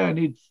saying, hey, I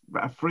need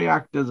free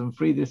actors and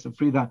free this and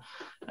free that,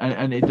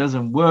 and it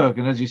doesn't work.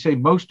 And as you say,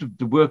 most of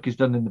the work is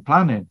done in the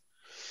planning,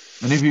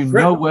 and if you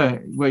know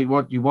where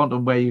what you want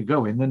and where you're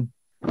going, then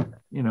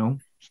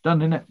it's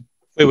done, isn't it?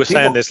 We were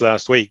saying this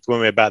last week when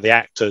we were about the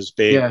actors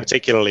being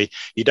particularly,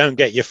 you don't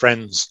get your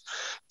friends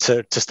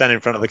to stand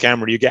in front of the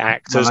camera. You get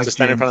actors to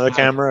stand in front of the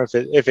camera.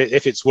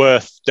 If it's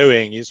worth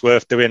doing, it's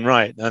worth doing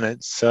right. And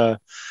it's, little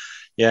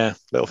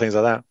things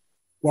like that.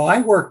 Well,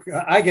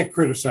 I get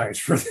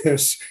criticized for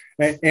this,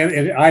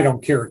 and I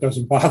don't care. It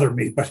doesn't bother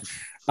me, but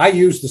I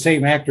use the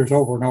same actors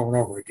over and over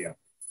and over again.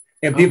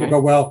 And people go,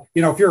 well,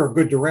 if you're a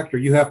good director,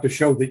 you have to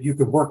show that you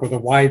can work with a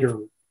wider.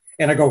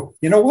 And I go,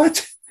 you know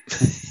what?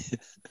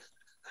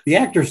 The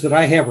actors that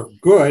I have are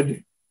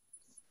good,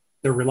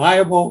 they're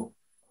reliable,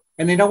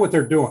 and they know what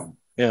they're doing.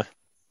 Yeah.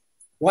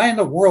 Why in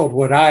the world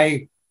would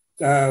I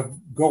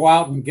go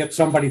out and get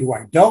somebody who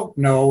I don't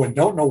know and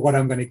don't know what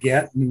I'm going to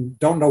get and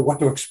don't know what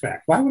to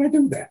expect? Why would I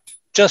do that?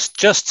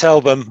 Just tell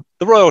them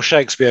the Royal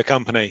Shakespeare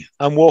Company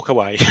and walk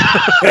away.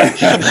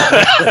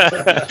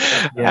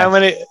 How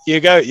many you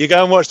go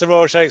and watch the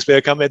Royal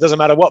Shakespeare Company? It doesn't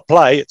matter what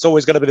play; it's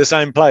always going to be the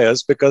same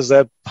players because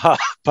they're part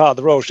of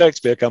the Royal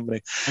Shakespeare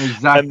Company.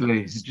 Exactly.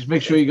 And just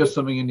make sure you got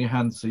something in your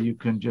hand so you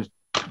can just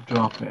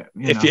drop it.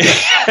 Mic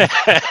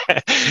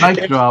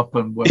drop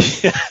and work.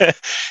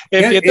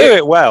 If you do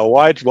it well,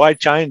 why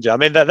change it? I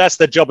mean, that's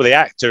the job of the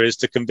actor, is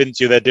to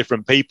convince you they're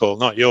different people,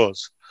 not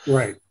yours.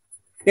 Right.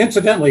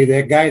 Incidentally,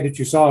 that guy that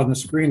you saw on the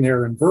screen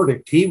there in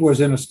Verdict, he was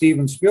in a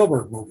Steven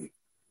Spielberg movie.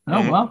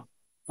 Oh, well.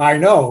 I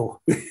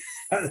know.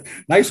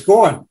 Nice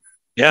going.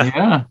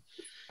 Yeah.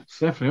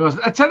 Definitely was.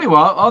 I tell you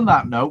what, on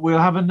that note, we'll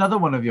have another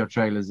one of your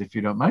trailers, if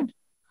you don't mind.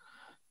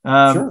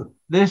 Sure.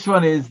 This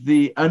one is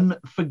The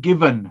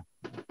Unforgiven.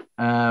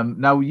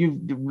 Now,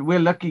 we're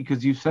lucky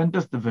because you sent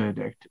us the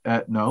Verdict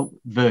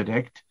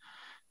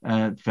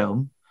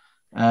film.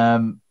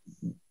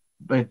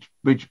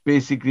 Which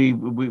basically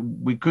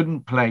we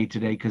couldn't play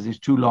today because it's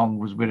too long.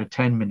 We're a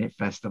 10-minute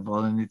festival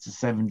and it's a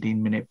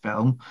 17-minute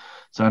film,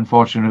 so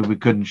unfortunately we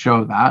couldn't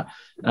show that.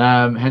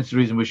 Hence the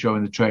reason we're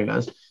showing the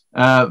trailers.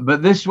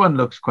 But this one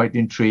looks quite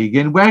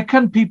intriguing. Where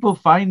can people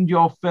find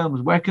your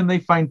films? Where can they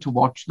find to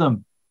watch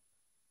them?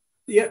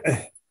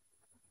 Yeah,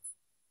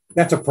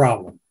 that's a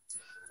problem.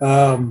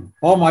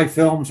 All my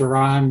films are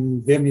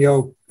on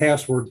Vimeo,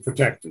 password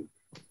protected.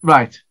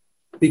 Right.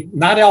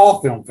 Not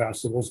all film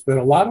festivals, but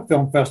a lot of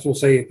film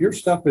festivals say if your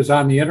stuff is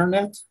on the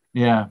internet,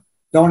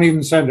 don't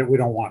even send it. We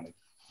don't want it.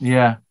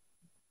 Yeah.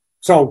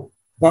 So,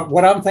 but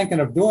what I'm thinking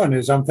of doing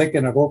is I'm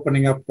thinking of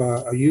opening up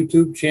a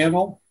YouTube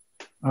channel.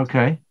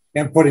 Okay.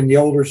 And putting the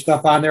older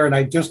stuff on there, and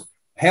I just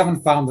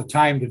haven't found the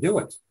time to do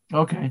it.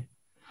 Okay.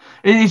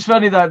 It's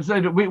funny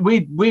that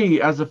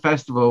we as a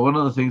festival, one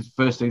of the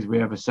first things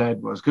we ever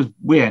said was, because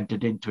we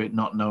entered into it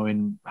not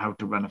knowing how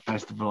to run a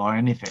festival or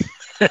anything.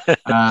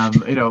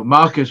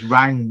 Marcus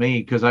rang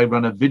me because I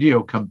run a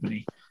video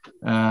company,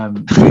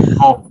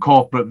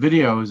 corporate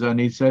videos, and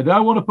he said, I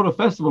want to put a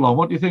festival on.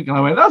 What do you think? And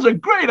I went, that's a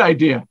great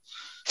idea.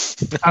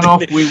 And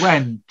off we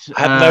went.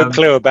 I had no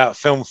clue about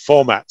film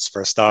formats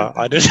for a start.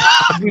 I did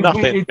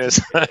nothing.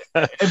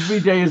 Every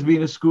day has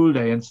been a school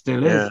day and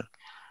still is.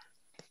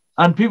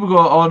 And people go,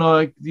 oh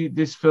no,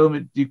 this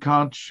film, you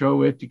can't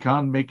show it, you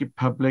can't make it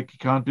public, you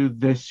can't do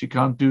this, you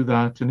can't do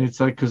that. And it's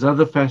like, because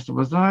other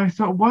festivals, and I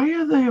thought, why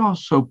are they all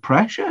so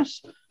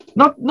precious?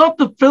 Not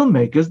the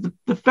filmmakers,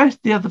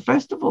 the other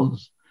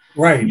festivals.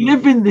 Right. We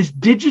live in this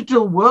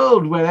digital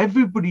world where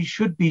everybody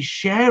should be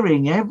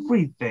sharing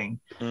everything,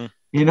 and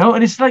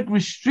it's like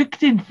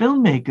restricting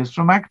filmmakers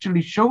from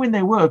actually showing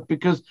their work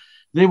because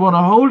they want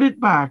to hold it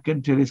back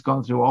until it's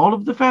gone through all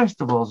of the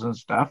festivals and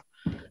stuff.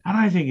 And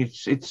I think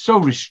it's so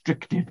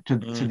restrictive to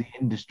the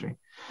industry.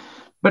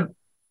 But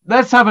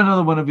let's have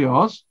another one of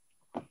yours.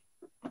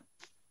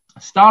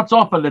 Starts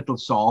off a little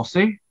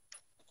saucy.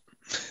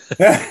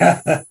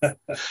 We're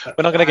not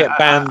going to get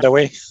banned, are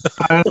we?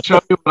 I'll show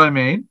you what I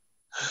mean.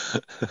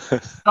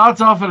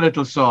 Starts off a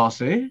little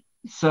saucy.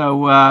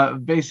 So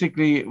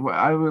basically,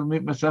 I will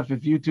meet myself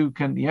if you two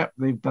can. Yep,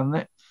 they've done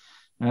it.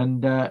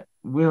 And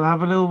we'll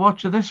have a little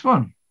watch of this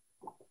one.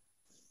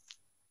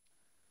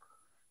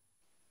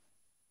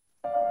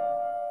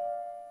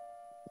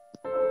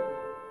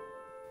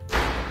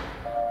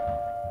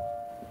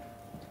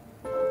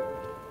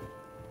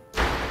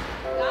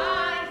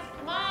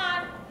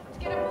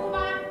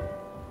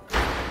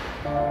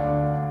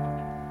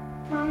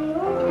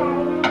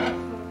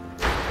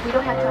 We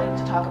don't have time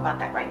to talk about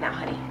that right now,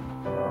 honey.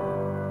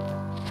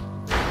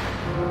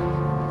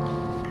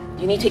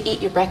 You need to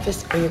eat your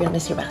breakfast or you're going to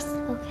miss your bus.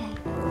 Okay.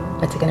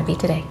 What's it going to be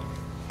today?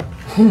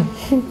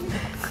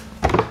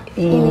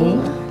 Eeny,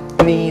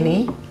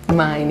 meeny,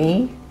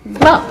 miny,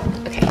 mo.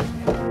 Okay.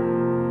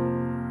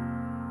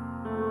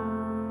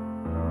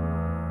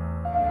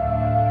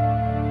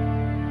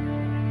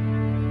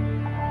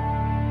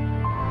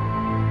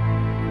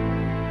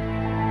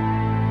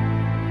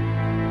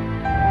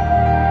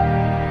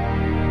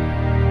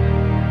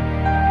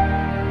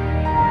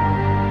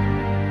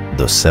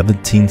 The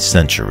 17th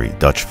century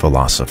Dutch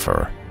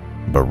philosopher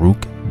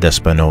Baruch de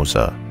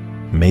Spinoza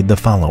made the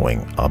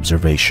following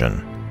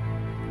observation: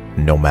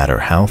 no matter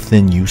how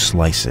thin you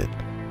slice it,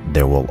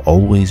 there will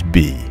always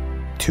be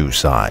two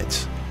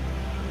sides.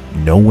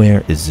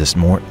 Nowhere is this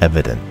more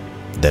evident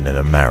than in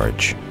a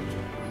marriage.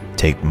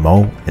 Take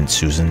Mo and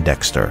Susan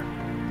Dexter,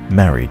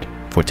 married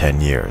for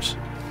 10 years.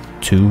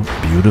 2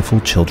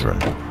 beautiful children,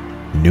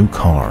 new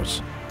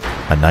cars,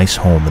 a nice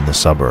home in the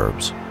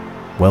suburbs,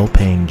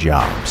 well-paying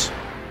jobs,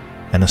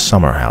 and a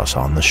summer house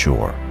on the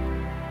shore.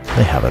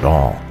 They have it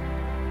all.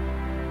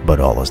 But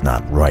all is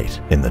not right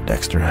in the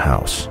Dexter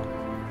house.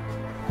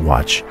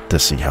 Watch to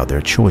see how their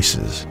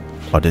choices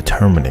are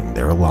determining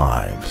their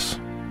lives.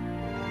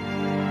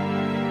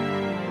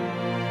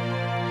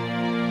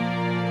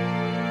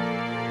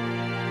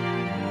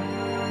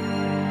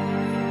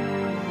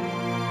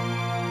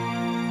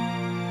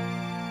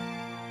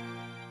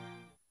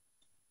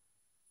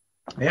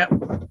 Yeah,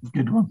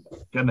 good one.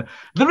 Good.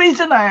 The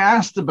reason I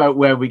asked about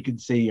where we could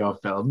see your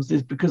films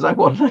is because I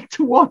would like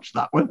to watch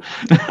that one.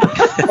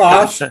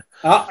 Listen,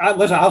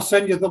 I'll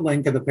send you the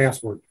link and the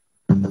password.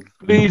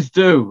 Please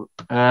do,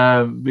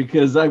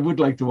 because I would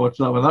like to watch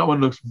that one. That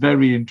one looks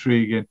very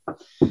intriguing.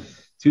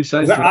 Two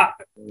sides.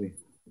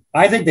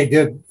 I think they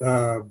did.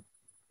 The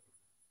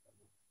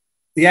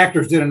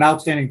actors did an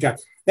outstanding job.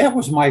 That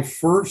was my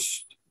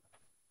first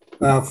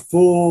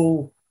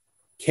full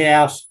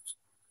cast,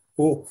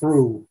 full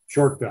crew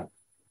short film.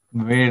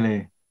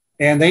 Really?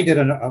 And they did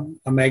a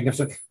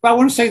magnificent. But I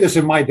want to say this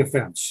in my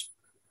defense: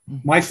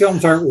 my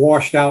films aren't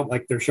washed out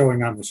like they're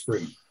showing on the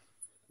screen.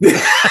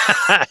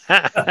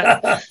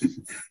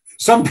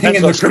 Something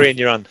in the screen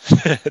you're on.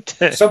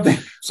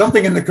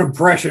 something in the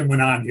compression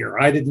went on here.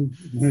 I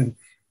didn't.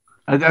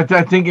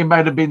 I think it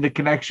might have been the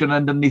connection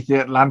underneath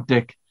the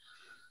Atlantic.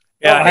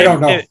 Yeah, I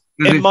don't know.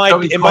 In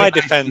my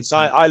defense,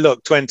 I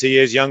look 20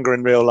 years younger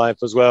in real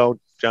life as well,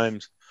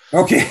 James.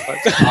 Okay.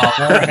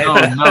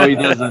 No, he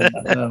doesn't.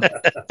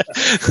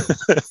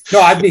 No,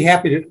 I'd be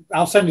happy to.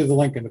 I'll send you the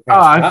link in the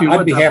past.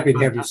 I'd be happy to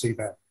have you see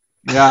that.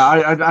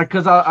 Yeah,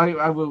 because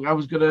I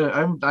was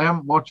gonna. I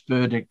haven't watched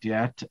Verdict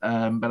yet,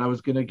 but I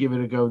was gonna give it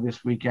a go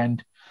this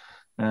weekend,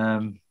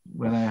 when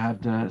I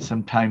had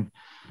some time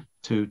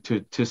to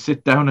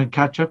sit down and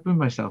catch up with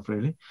myself.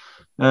 Really.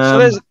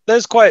 So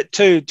there's quite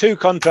two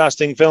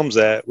contrasting films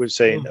there we've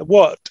seen.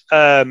 What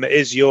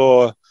is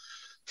your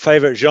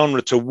favorite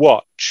genre to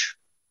watch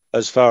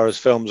as far as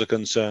films are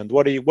concerned?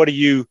 What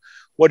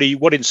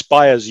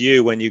inspires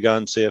you when you go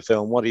and see a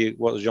film? What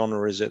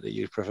genre is it that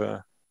you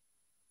prefer?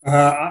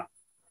 I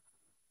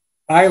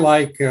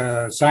like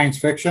science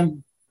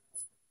fiction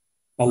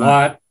a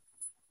lot,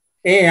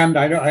 and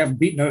I am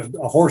beating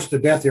a horse to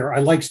death here.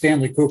 I like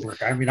Stanley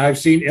Kubrick. I mean, I've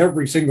seen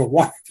every single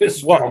one of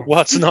his films.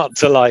 What's not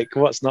to like?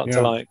 What's not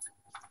to like?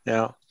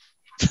 Yeah.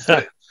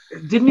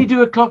 Didn't he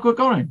do A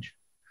Clockwork Orange?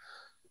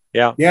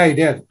 Yeah, he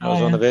did. That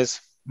was one of his.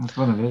 That's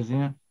one of his.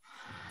 Yeah.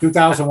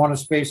 2001: A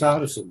Space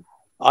Odyssey.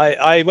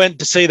 I went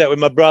to see that with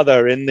my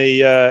brother in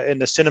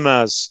the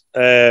cinemas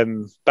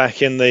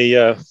back in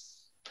the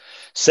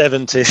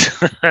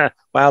 70s.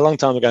 Wow, a long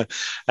time ago.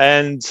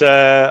 And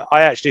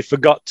I actually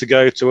forgot to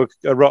go to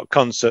a rock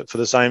concert for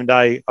the same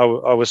day. I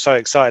was so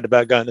excited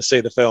about going to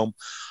see the film.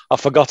 I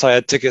forgot I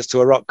had tickets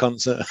to a rock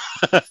concert.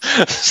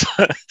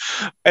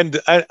 And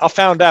I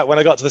found out when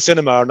I got to the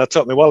cinema and I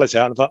took my wallet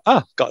out and I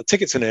thought, got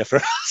tickets in here for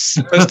us.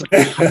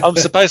 I'm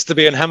supposed to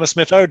be in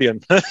Hammersmith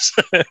Odeon.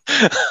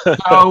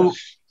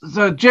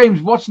 So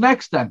James, what's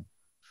next then?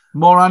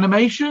 More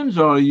animations,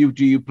 or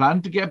do you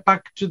plan to get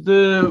back to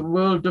the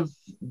world of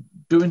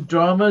doing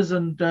dramas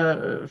and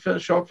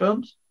short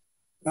films?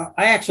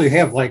 I actually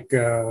have like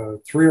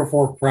 3 or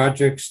 4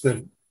 projects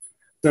that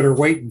are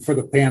waiting for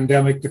the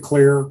pandemic to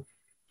clear.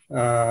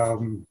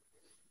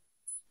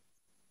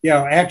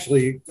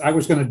 Actually, I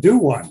was going to do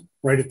one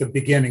right at the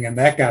beginning, and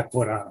that got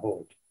put on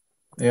hold.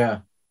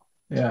 Yeah.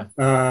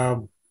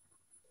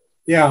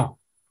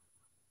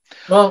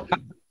 Well,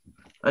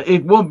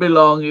 it won't be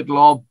long. It'll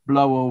all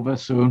blow over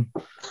soon,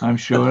 I'm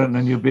sure, and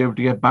then you'll be able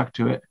to get back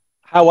to it.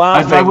 How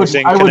are things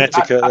in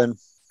Connecticut then?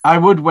 I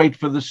would wait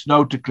for the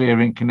snow to clear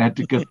in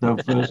Connecticut though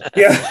first.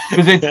 Yeah.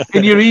 Because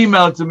in your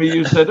email to me,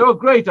 you said, "Oh,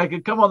 great! I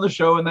could come on the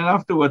show, and then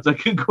afterwards I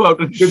can go out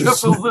and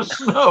shovel the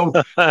snow."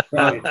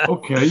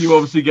 Okay, you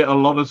obviously get a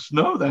lot of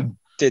snow then.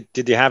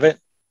 Did you have it?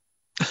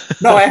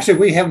 No, actually,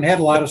 we haven't had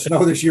a lot of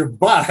snow this year,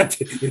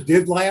 but it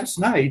did last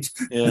night.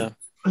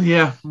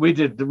 Yeah, we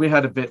did. We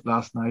had a bit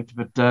last night,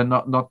 but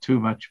not too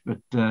much. But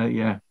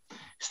it's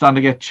starting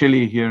to get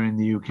chilly here in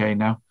the UK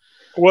now.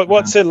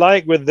 What's it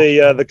like with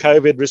the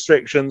COVID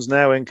restrictions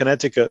now in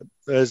Connecticut?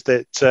 Is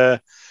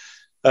it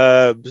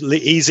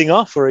easing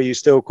off, or are you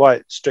still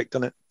quite strict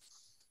on it?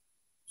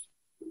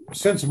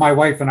 Since my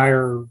wife and I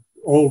are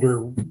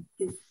older,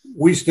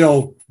 we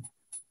still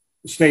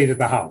stayed at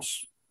the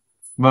house.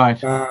 Right.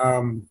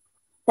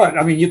 But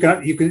I mean, you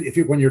can if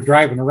you when you're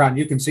driving around,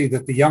 you can see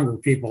that the younger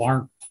people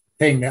aren't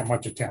paying that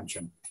much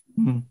attention.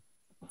 Mm.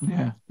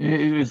 Yeah,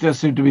 it does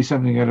seem to be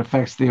something that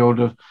affects the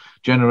older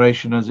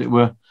generation, as it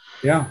were.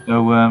 Yeah.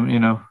 So you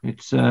know,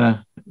 it's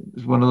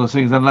one of those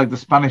things, unlike the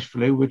Spanish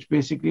flu, which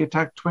basically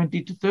attacked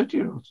 20 to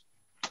 30-year-olds.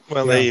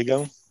 Well, there you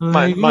go.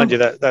 Mind you,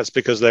 that's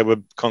because they were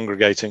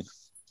congregating.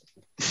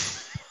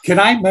 Can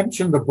I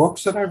mention the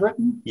books that I've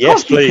written?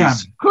 Yes,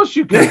 please. Of course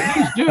you can.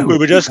 Please do. We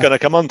were just going to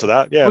come on to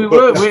that. Yeah.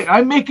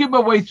 I'm making my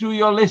way through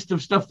your list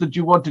of stuff that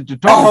you wanted to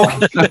talk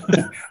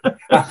about.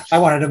 I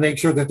wanted to make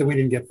sure that we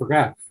didn't get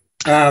forgot.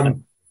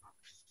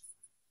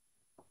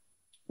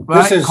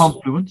 Right, this is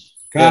Confluence.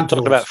 Yeah,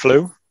 talk about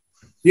flu.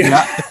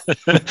 Yeah.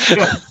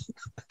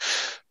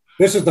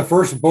 This is the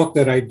first book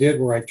that I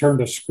did where I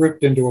turned a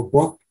script into a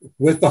book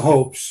with the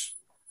hopes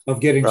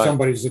of getting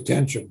somebody's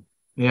attention.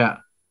 Yeah.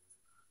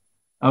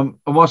 And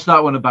what's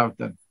that one about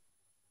then?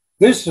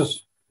 This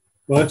is,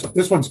 well,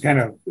 this one's kind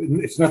of,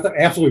 it's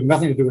absolutely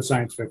nothing to do with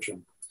science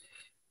fiction.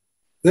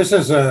 This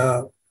is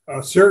a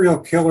serial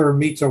killer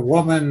meets a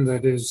woman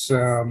that is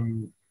a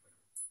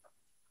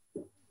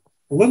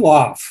little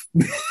off.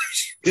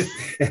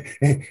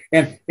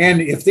 and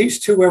if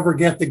these two ever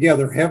get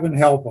together, heaven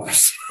help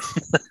us.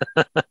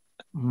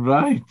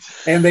 Right.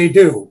 And they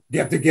do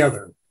get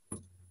together.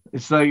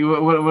 It's like,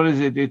 what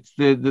is it? It's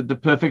the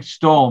perfect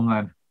storm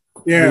then.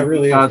 Yeah, it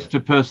really is. Regards to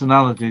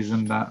personalities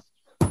and that.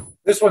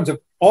 This one's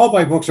all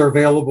my books are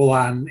available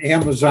on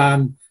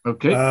Amazon.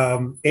 Okay.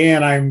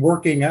 And I'm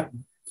working at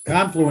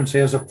Confluence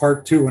has a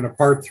part 2 and a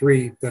part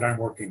 3 that I'm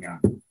working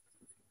on.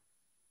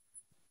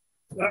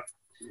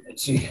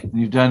 Let's see.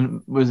 You've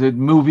done, was it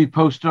movie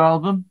poster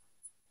album?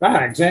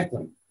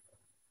 Exactly.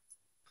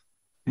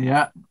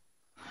 Yeah.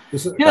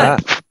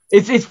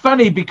 It's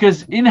funny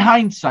because in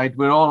hindsight,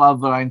 we're all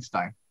Albert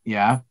Einstein.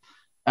 Yeah.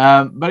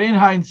 But in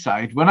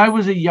hindsight, when I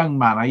was a young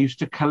man, I used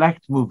to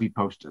collect movie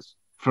posters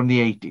from the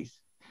 80s.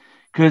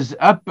 Because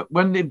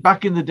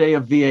back in the day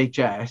of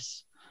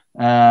VHS,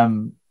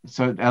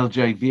 so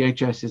LJ,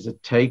 VHS is a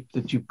tape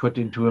that you put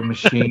into a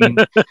machine,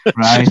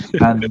 right?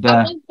 And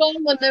I was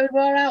born when they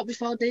were out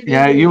before DVD.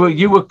 Yeah,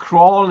 you were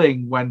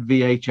crawling when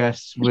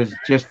VHS was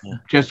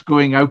just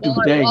going out of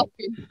date.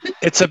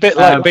 It's a bit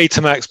like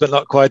Betamax, but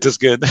not quite as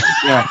good.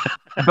 Yeah,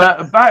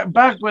 but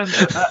back when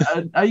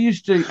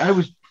I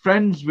was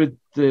friends with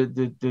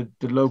the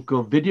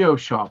local video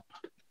shop,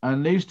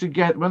 and they used to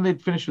get, when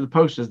they'd finished with the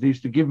posters, they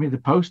used to give me the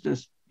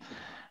posters.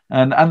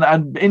 And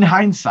in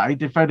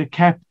hindsight, if I'd have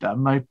kept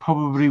them, I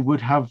probably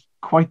would have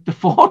quite the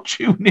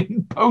fortune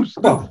in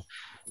posters. Well,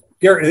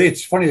 Gareth,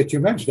 it's funny that you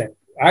mentioned it.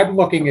 I'm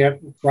looking at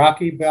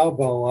Rocky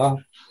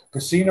Balboa,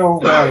 Casino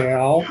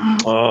Royale,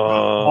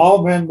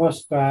 All Men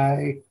Must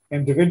Die,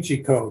 and Da Vinci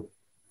Code.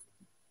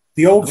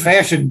 The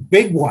old-fashioned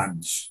big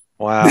ones.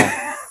 Wow.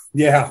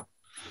 Yeah.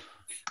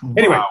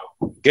 Anyway. Wow.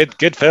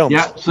 Good film.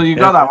 Yeah, so you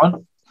got that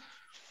one.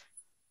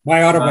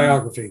 My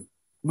autobiography.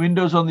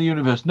 Windows on the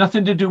Universe.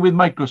 Nothing to do with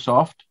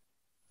Microsoft.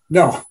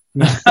 No.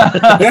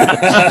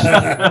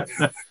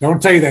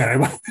 Don't say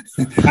that.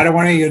 I don't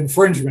want any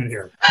infringement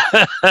here.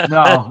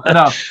 No.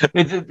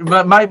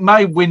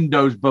 My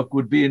Windows book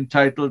would be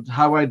entitled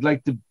 "How I'd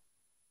Like to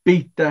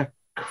Beat the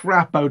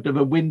Crap Out of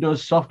a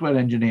Windows Software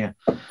Engineer."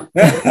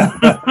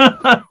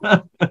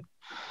 But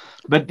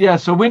yeah,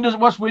 so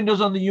what's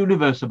Windows on the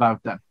Universe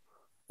about then?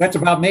 That's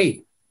about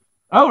me.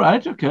 Oh,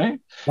 right, okay.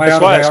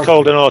 That's why it's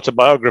called an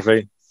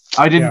autobiography.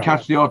 I didn't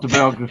catch the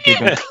autobiography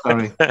bit,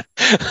 sorry.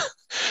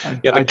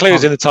 The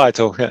clue's in the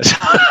title. Yes.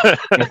 Yes,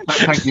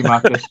 thank you,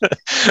 Marcus.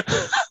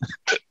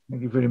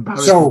 Thank you for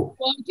embarrassing. So,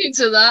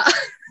 into that.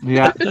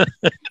 Yeah.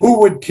 Who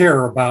would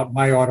care about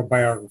my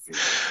autobiography?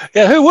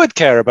 Yeah, who would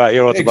care about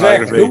your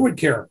autobiography? Exactly. Who would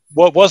care?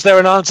 What was there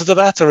an answer to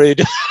that, or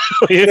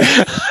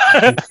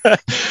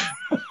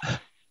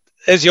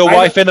is your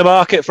wife in the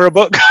market for a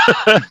book?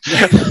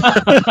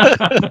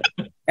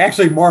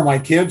 Actually, more my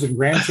kids and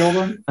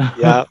grandchildren.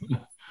 Yeah.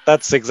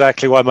 That's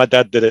exactly why my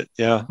dad did it.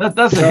 Yeah,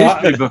 that's a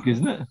history book,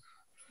 isn't it?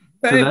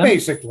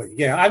 Basically,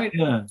 yeah. I mean,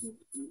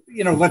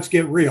 let's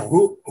get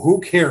real.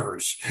 Who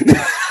cares?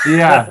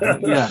 Yeah.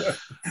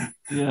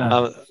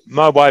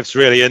 My wife's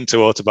really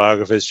into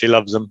autobiographies. She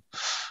loves them.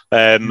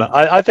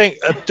 I think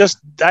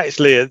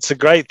it's a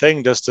great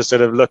thing just to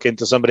sort of look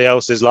into somebody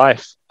else's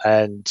life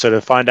and sort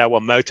of find out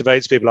what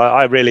motivates people.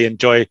 I really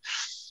enjoy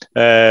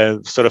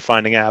sort of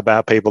finding out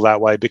about people that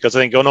way, because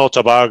I think an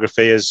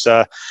autobiography is.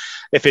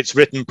 If it's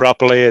written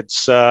properly,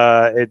 it's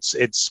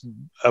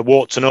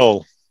warts and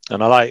all,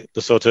 and I like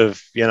the sort of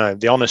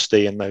the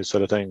honesty in those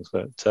sort of things.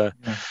 But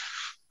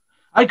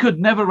I could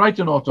never write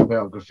an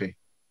autobiography.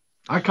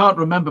 I can't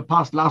remember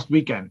past last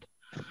weekend.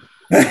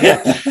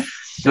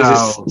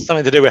 So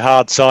something to do with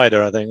hard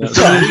cider, I think.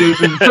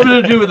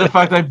 Something to do with the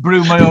fact I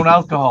brew my own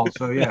alcohol.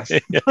 So yes,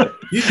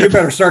 you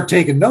better start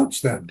taking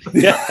notes then.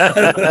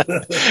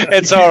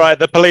 It's all right.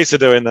 The police are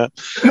doing that.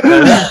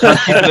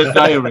 The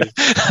diary.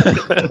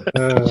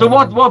 So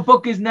what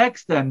book is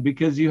next then?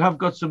 Because you have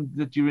got some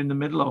that you're in the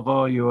middle of,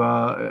 or you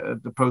are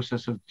the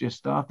process of just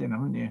starting,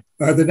 haven't you?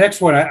 The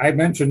next one I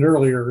mentioned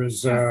earlier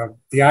is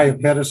The Eye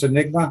of Metis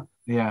Enigma.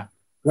 Yeah.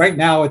 Right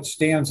now it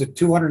stands at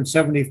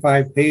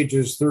 275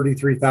 pages,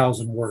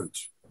 33,000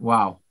 words.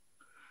 Wow.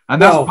 And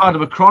that's part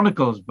of a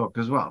Chronicles book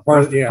as well.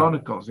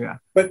 Chronicles, yeah.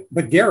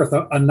 But Gareth,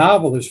 a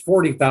novel is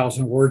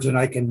 40,000 words, and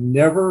I can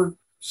never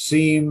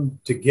seem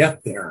to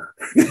get there.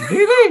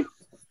 Really?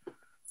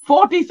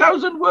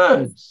 40,000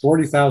 words?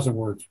 40,000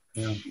 words,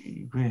 yeah.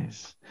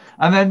 Jeez.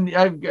 And then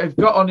I've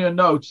got on your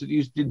notes that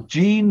you did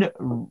Gene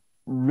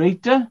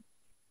Writer?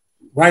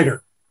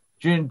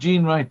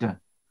 Gene Writer.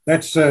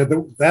 That's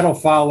that'll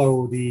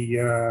follow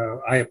the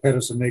Eye of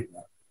Metis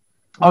Enigma.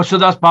 Oh, so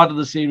that's part of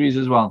the series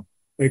as well.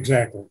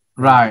 Exactly.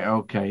 Right.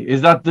 Okay.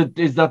 Is that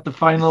the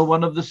final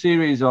one of the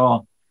series,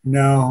 or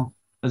no?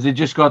 Has it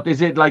just got?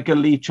 Is it like a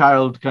Lee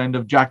Child kind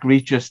of Jack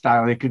Reacher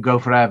style? It could go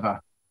forever.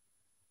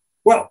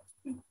 Well,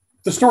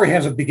 the story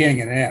has a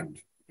beginning and end.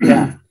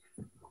 Yeah.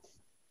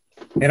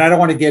 And I don't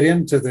want to get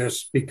into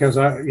this because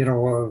I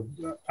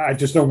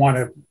just don't want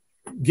to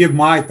give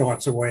my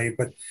thoughts away,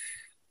 but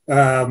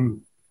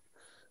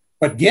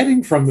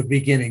getting from the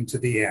beginning to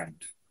the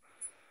end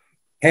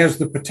has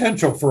the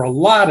potential for a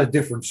lot of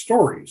different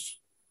stories.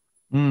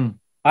 Mm.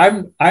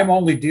 I'm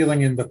only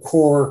dealing in the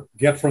core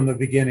get from the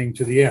beginning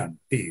to the end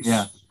piece.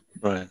 Yeah,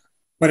 right.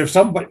 But if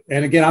somebody,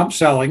 and again, I'm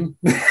selling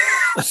the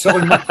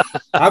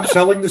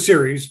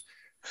series.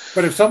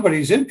 But if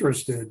somebody's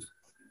interested,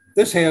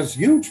 this has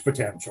huge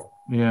potential.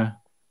 Yeah,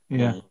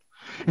 yeah.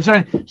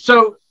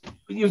 So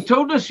you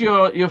told us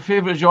your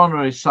favorite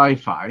genre is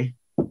sci-fi.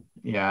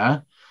 Yeah.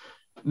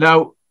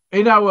 Now,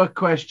 in our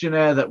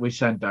questionnaire that we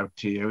sent out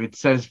to you, it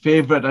says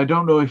favorite. I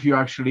don't know if you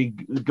actually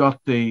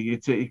got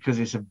because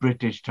it's a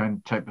British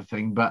type of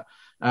thing, but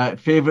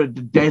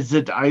favorite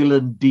desert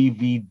island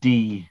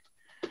DVD.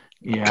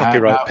 Yeah,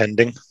 copyright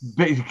pending.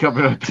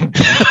 Copyright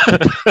pending.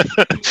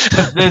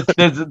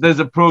 there's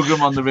a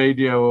program on the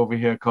radio over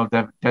here called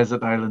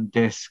Desert Island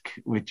Disc,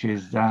 which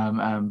is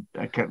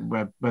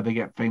where they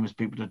get famous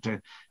people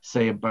to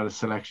say about a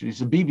selection.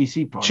 It's a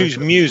BBC product. Choose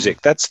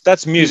music.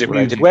 That's music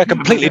related. We're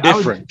completely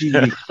different.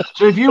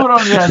 So if you were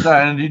on Desert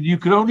Island and you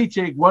could only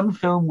take one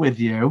film with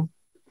you,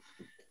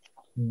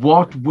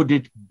 what would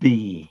it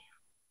be?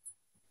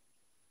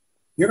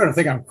 You're going to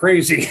think I'm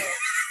crazy.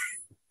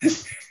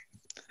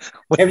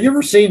 Have you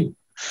ever seen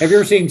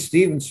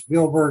Steven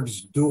Spielberg's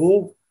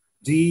Duel?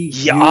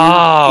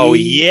 Oh,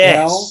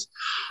 yes.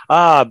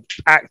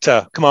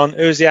 Actor. Come on,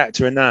 who's the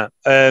actor in that?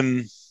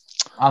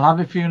 I'll have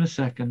it for you in a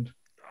second.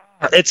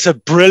 It's a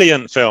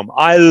brilliant film.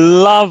 I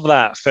love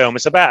that film.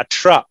 It's about a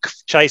truck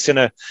chasing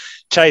a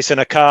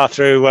car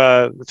through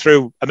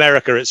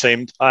America. It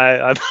seemed.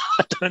 I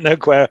don't know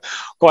quite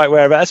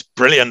where, but that's a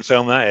brilliant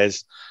film. That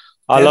is.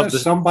 I love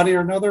Somebody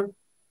or Another.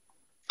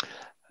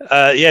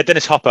 Yeah,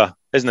 Dennis Hopper,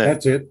 isn't it?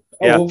 That's it.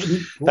 Yeah.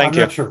 Thank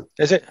you. Not sure.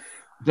 Is it?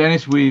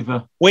 Dennis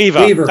Weaver.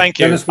 Weaver. Thank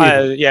you.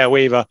 Weaver.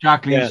 Weaver.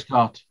 Jacqueline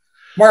Scott.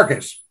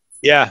 Marcus.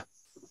 Yeah.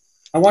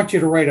 I want you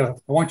to write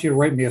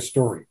me a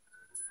story.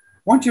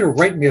 I want you to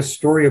write me a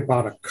story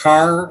about a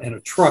car and a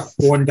truck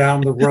going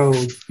down the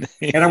road.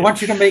 And I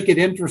want you to make it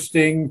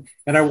interesting.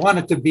 And I want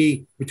it to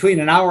be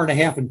between an hour and a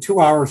half and 2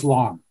 hours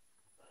long.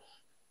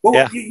 Well,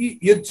 yeah.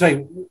 You'd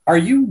say, "Are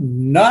you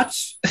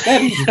nuts?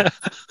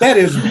 That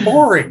is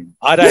boring."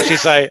 I'd actually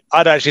say,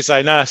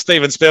 no,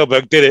 Steven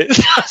Spielberg did it.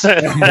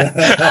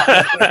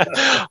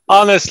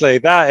 Honestly,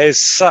 that is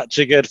such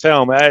a good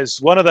film.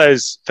 It's one of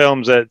those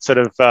films that sort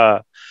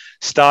of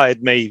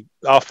started me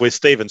off with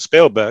Steven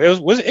Spielberg. It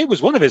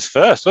was one of his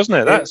first, wasn't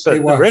it? That's a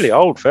really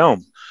old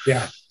film.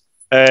 Yeah.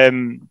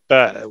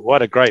 But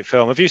what a great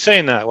film! Have you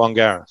seen that one,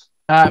 Gareth?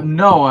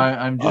 No,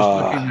 I'm just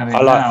looking at it.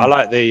 I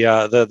like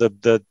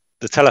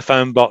the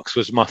telephone box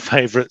was my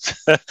favorite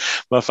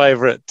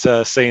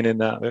scene in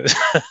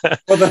that.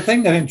 Well, the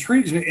thing that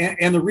intrigues me,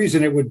 and the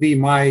reason it would be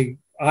my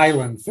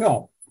island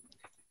film,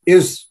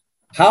 is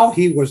how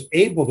he was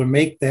able to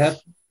make that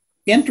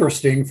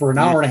interesting for an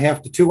hour and a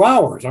half to 2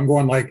 hours. I'm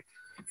going like,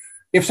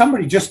 if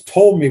somebody just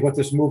told me what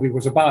this movie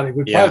was about, it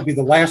would probably be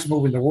the last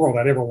movie in the world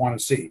I'd ever want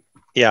to see.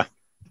 Yeah.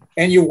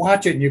 And you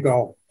watch it and you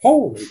go,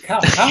 holy cow,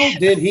 how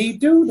did he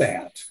do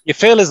that? You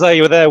feel as though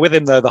you were there with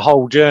him the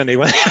whole journey.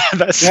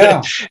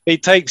 He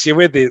takes you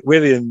with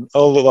him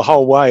all the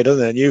whole way,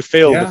 doesn't it? And you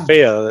feel the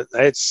fear.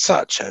 It's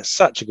such a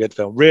good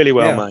film, really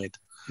well made.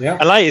 Yeah.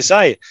 And like you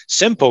say,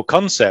 simple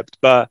concept,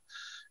 but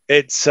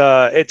it's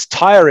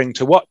tiring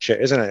to watch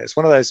it, isn't it? It's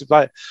one of those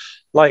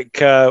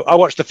like I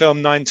watched the film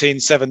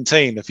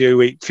 1917 a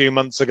few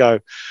months ago.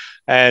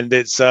 And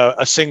it's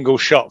a single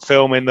shot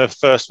film in the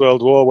First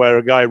World War where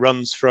a guy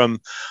runs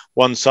from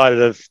one side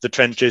of the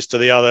trenches to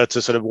the other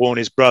to sort of warn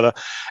his brother.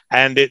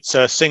 And it's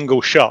a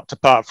single shot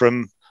apart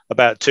from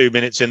about 2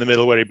 minutes in the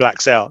middle where he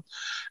blacks out.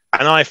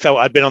 and I felt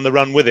I'd been on the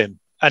run with him,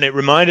 and it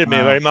reminded me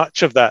very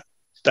much of that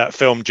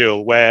film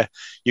Duel, where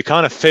you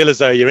kind of feel as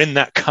though you're in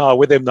that car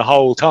with him the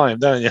whole time,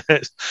 don't you?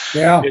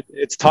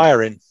 It's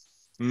tiring.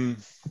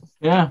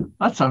 Yeah,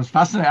 that sounds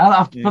fascinating. I'll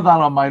have to put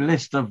that on my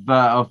list of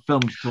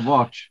films to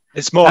watch.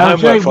 It's more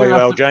homework for you,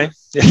 LJ.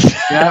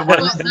 Yeah, What,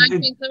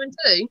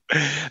 1972?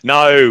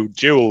 No,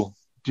 Duel.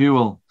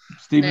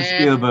 Steven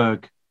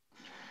Spielberg.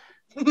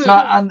 So,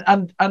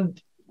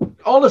 and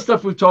all the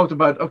stuff we've talked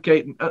about.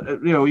 Okay,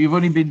 you've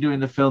only been doing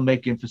the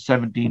filmmaking for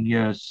 17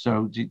 years.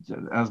 So,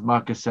 as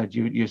Marcus said,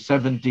 you're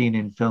 17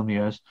 in film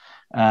years.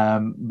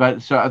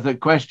 But so the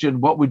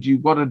question: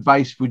 what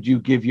advice would you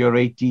give your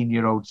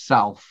 18-year-old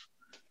self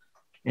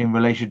in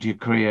relation to your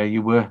career?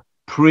 You were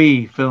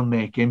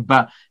pre-filmmaking,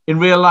 but in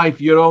real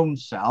life, your own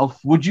self,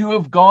 would you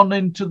have gone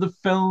into the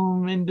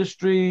film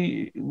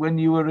industry when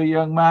you were a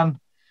young man?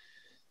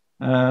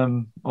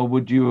 Or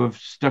would you have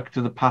stuck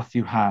to the path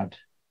you had?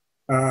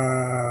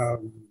 Well,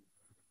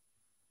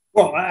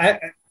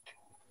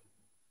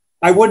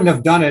 I wouldn't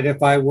have done it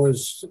if I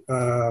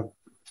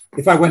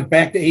went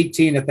back to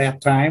 18 at that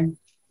time.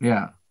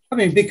 Yeah. I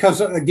mean, because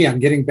again,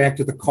 getting back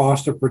to the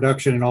cost of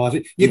production and all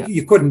that,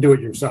 you couldn't do it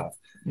yourself.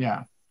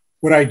 Yeah.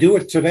 Would I do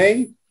it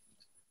today?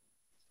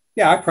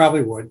 Yeah, I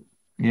probably would.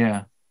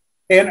 Yeah.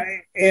 And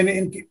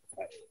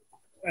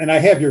I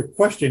have your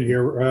question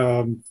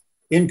here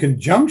in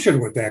conjunction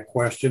with that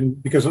question,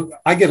 because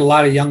I get a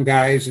lot of young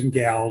guys and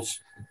gals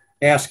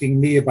asking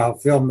me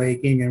about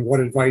filmmaking and what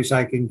advice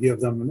I can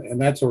give them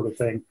and that sort of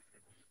thing.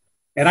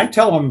 And I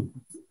tell them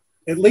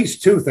at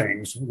least two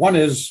things. One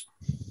is,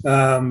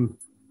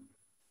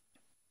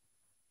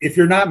 if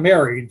you're not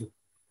married,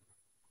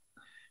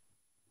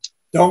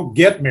 don't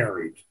get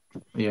married.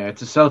 Yeah,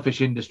 it's a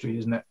selfish industry,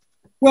 isn't it?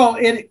 Well,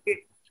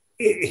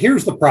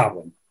 here's the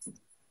problem.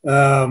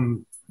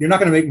 You're not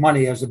going to make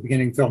money as a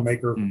beginning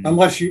filmmaker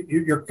unless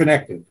you're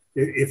connected.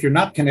 If you're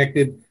not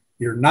connected,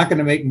 you're not going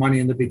to make money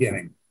in the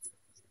beginning.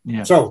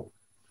 Yeah. So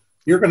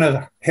you're going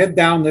to head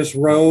down this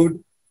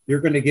road. You're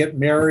going to get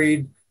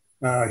married.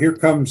 Here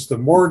comes the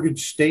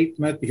mortgage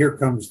statement. Here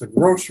comes the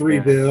grocery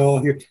bill.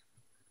 Here,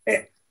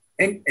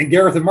 and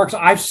Gareth and Marcus,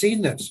 I've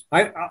seen this.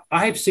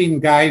 I've seen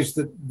guys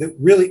that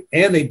really,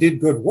 and they did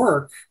good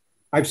work.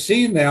 I've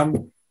seen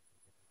them.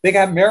 They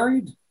got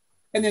married,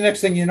 and the next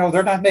thing you know,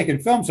 they're not making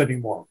films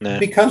anymore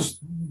because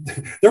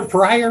their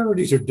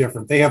priorities are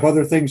different. They have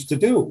other things to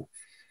do.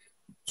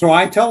 So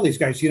I tell these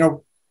guys,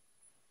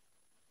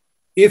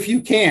 if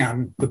you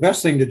can, the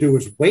best thing to do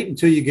is wait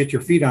until you get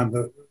your feet on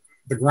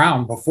the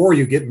ground before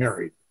you get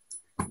married.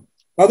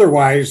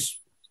 Otherwise,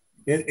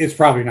 it's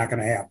probably not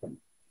going to happen.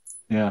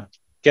 Yeah.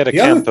 Get a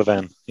camper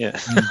van. Yeah.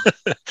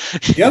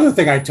 The other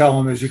thing I tell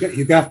them is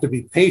you got to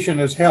be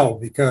patient as hell,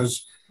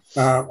 because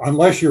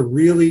unless you're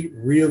really,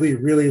 really,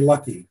 really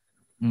lucky,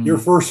 your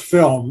first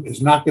film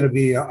is not going to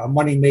be a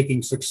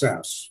money-making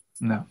success.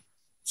 No.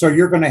 So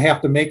you're going to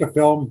have to make a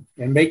film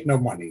and make no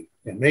money,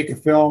 and make a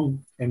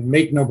film and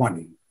make no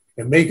money,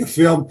 and make a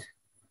film.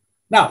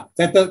 Now,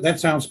 that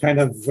sounds kind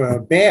of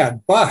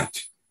bad,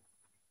 but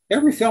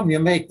every film you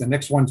make, the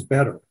next one's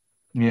better.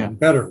 Yeah. And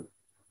better.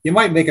 You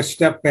might make a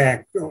step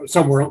back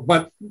somewhere,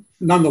 but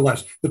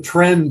nonetheless, the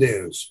trend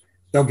is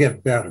they'll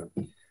get better.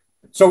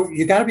 So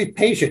you got to be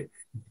patient.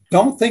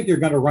 Don't think you're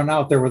going to run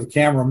out there with a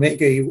camera, make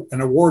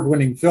an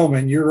award-winning film,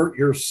 and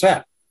you're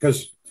set,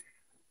 because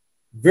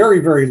very,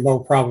 very low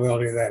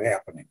probability of that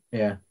happening.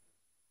 Yeah.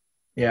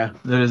 Yeah,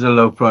 there is a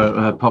low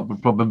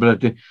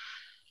probability.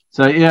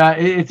 So yeah,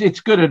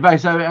 it's good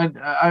advice.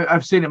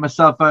 I've seen it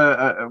myself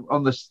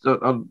on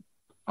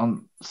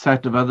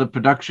set of other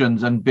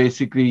productions, and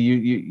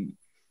basically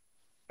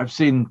I've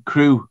seen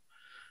crew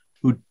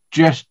who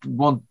just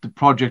want the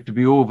project to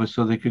be over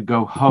so they could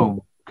go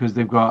home because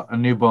they've got a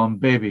newborn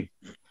baby.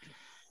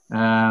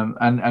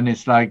 And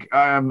it's like,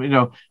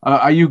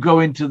 are you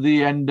going to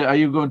the end? Are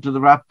you going to the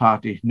wrap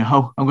party?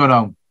 No, I'm going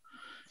home.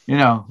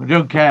 I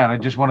don't care. I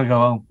just want to go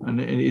home. And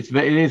it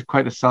is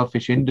quite a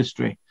selfish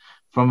industry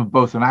from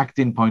both an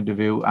acting point of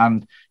view,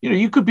 and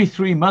you could be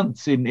 3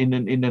 months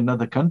in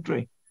another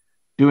country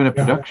doing a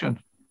production,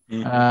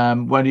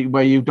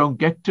 where you don't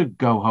get to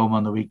go home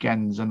on the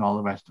weekends and all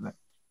the rest of it.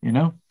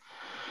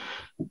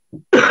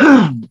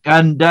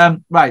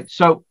 And right,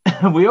 so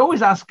we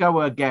always ask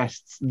our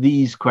guests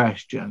these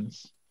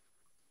questions.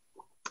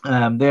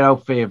 They're our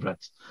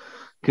favorites,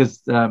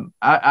 because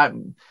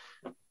I'm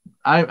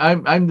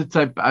the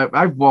type.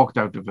 I've walked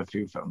out of a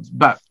few films,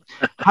 but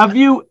have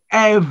you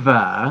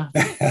ever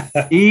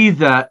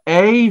either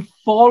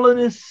fallen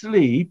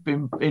asleep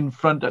in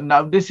front of?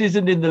 Now, this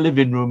isn't in the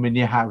living room in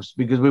your house,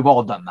 because we've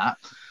all done that.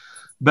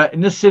 But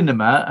in the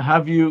cinema,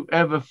 have you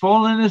ever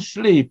fallen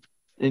asleep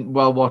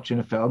while watching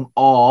a film,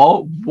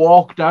 or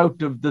walked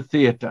out of the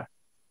theater?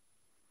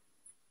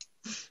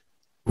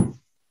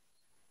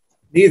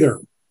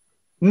 Neither.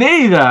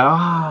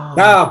 Oh.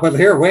 No, but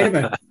here, wait a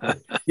minute.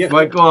 Yeah.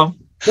 Right, go on.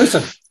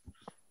 Listen,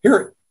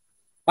 here,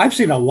 I've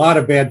seen a lot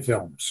of bad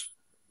films.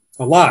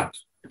 A lot.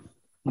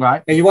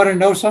 Right. And you want to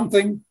know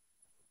something?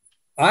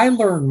 I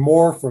learn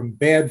more from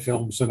bad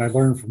films than I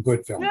learn from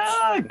good films.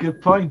 Yeah,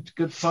 good point.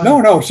 Good point.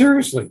 No,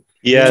 seriously.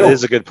 Yeah, so, it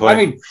is a good point. I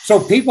mean, so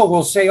people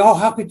will say, "Oh,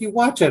 how could you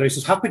watch that?" I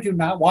says, "How could you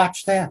not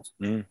watch that?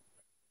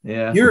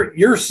 Yeah,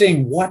 you're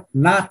seeing what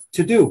not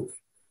to do.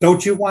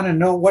 Don't you want to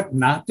know what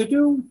not to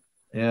do?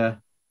 Yeah,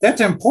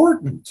 that's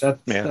important.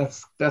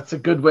 That's a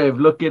good way of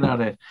looking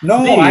at it. No,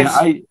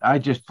 I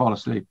just fall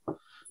asleep.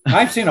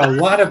 I've seen a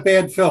lot of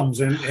bad films,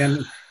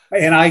 and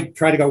I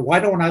try to go, why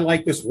don't I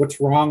like this? What's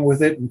wrong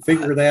with it? And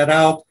figure that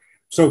out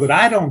so that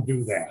I don't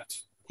do that.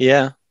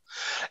 Yeah.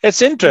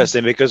 It's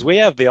interesting because we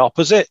have the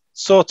opposite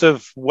sort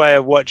of way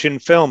of watching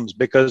films,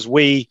 because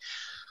we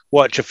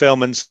watch a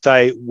film and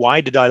say,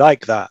 why did I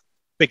like that?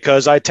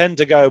 Because I tend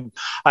to go,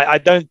 I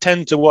don't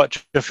tend to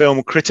watch a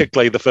film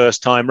critically the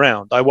first time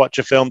round. I watch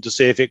a film to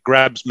see if it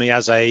grabs me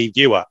as a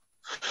viewer.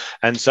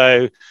 And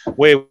so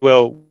we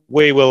will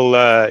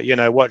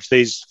watch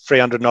these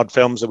 300 and odd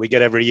films that we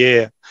get every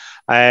year.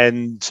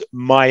 And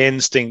my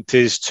instinct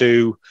is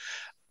to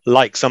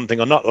like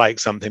something or not like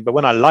something. But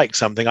when I like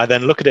something, I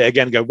then look at it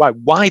again and go,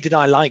 why did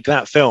I like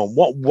that film?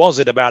 What was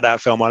it about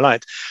that film I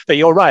liked? But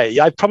you're right.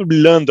 I probably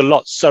learned a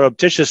lot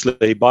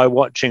surreptitiously by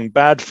watching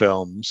bad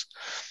films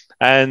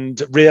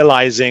and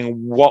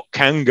realizing what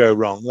can go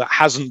wrong that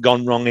hasn't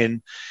gone wrong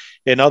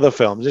in other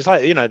films. It's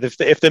like,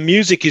 if the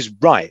music is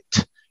right,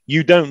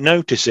 you don't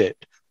notice it,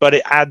 but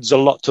it adds a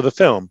lot to the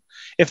film.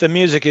 If the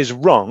music is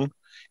wrong,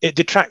 it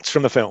detracts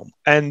from the film.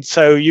 And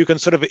so you can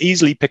sort of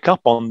easily pick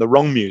up on the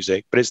wrong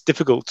music, but it's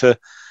difficult to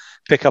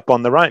pick up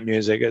on the right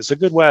music. It's a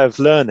good way of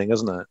learning,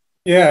 isn't it?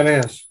 Yeah,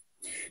 it is.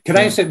 Can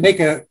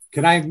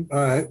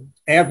I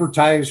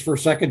advertise for a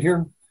second here?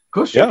 Of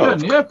course you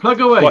can. Yeah,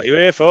 plug away. What you're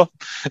here for.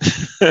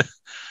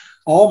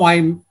 All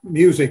my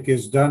music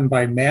is done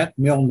by Matt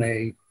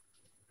Milne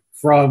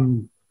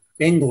from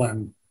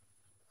England.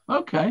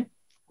 Okay.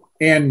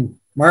 And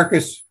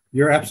Marcus,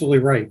 you're absolutely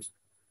right.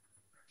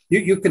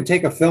 You can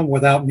take a film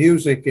without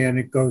music and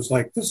it goes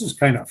like, this is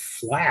kind of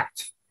flat.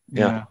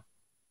 Yeah.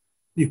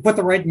 You put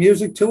the right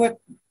music to it,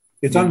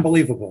 it's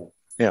unbelievable.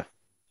 Yeah.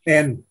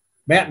 And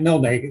Matt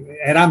Milne,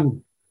 and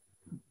I'm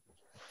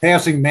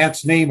passing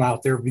Matt's name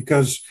out there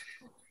because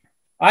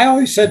I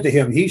always said to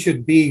him, he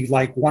should be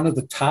like one of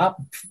the top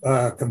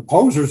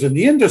composers in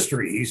the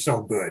industry. He's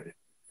so good.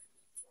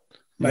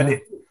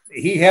 But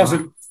he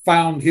hasn't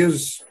found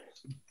his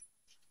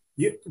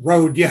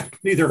road yet.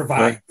 Neither have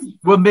I.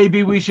 Well,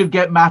 maybe we should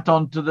get Matt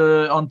onto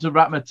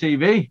RATMA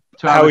TV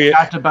to have a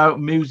chat about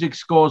music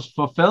scores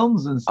for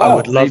films and stuff. I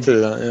would love to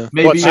do that. Yeah.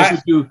 Maybe he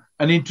should do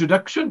an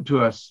introduction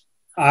to us.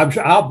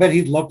 I'll bet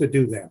he'd love to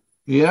do that.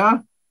 Yeah,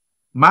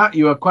 Matt,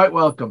 you are quite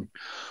welcome.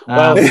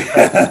 Well,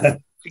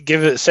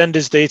 send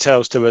his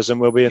details to us,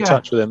 and we'll be in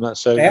touch with him.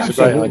 That's a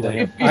great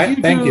idea.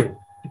 Thank you.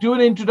 Do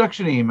an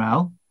introduction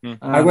email.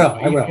 I will.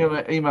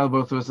 Email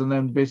both of us, and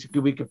then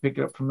basically we can pick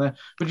it up from there.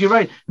 But you're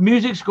right.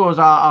 Music scores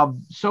are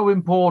so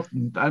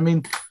important. I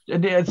mean,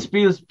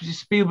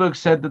 Spielberg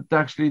said that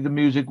actually the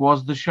music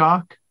was the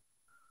shark.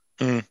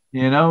 It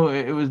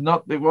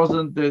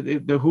wasn't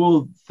the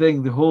whole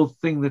thing. The whole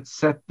thing that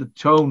set the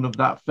tone of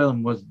that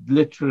film was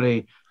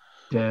literally,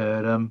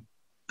 and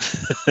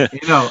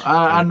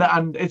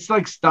it's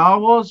like Star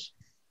Wars.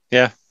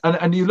 Yeah.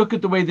 And you look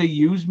at the way they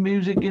use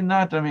music in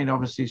that. I mean,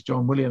 obviously it's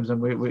John Williams, and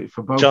we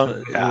for both.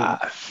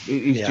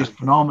 He's just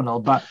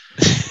phenomenal. But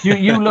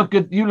you look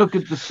at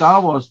the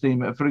Star Wars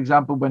theme, for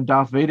example, when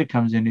Darth Vader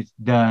comes in, it's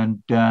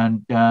dun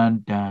dun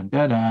dun dun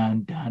dun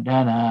dun dun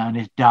dun, and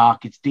it's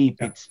dark, it's deep,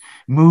 it's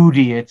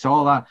moody, it's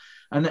all that.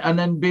 And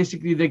then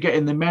basically they get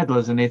in the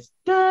medals, and it's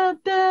da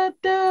da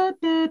da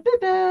da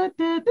da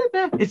da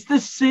da. It's the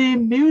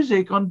same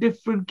music on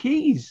different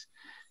keys.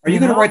 Are you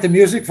going to write the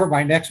music for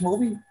my next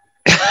movie?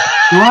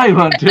 Do I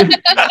want to?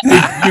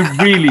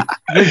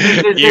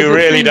 You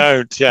really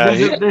don't.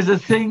 Yeah. There's a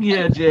thing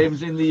here,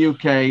 James, in the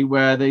UK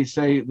where they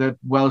say that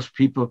Welsh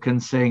people can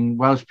sing.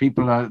 Welsh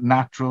people are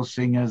natural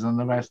singers and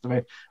the rest of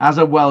it. As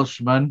a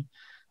Welshman,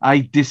 I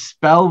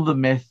dispel the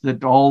myth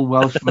that all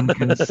Welshmen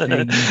can sing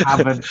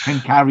and can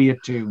carry a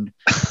tune.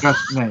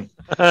 Trust me.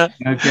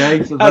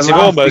 Okay. So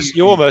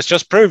you almost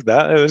just proved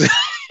that. It was.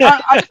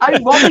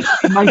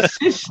 Ironically, my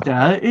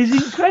sister is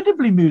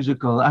incredibly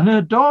musical, and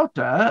her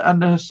daughter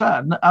and her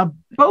son are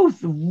both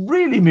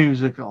really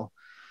musical.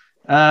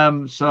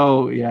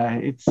 So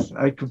yeah,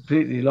 I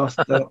completely lost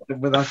that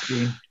with that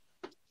scene.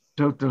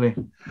 Totally.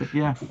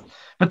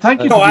 But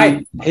thank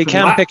you. He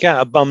can pick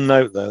out a bum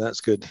note though.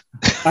 That's good.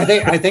 I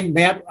think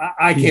Matt.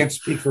 I can't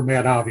speak for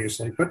Matt,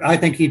 obviously, but I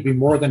think he'd be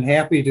more than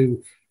happy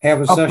to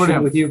have a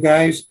session with you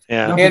guys.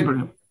 Yeah.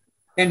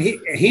 And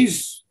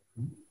he's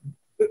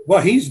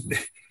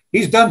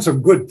done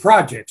some good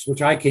projects,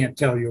 which I can't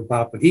tell you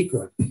about, but he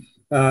could.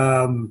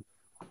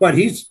 But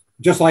he's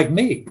just like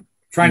me,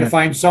 trying to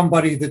find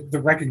somebody that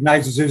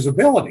recognizes his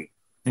ability.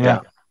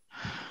 Yeah.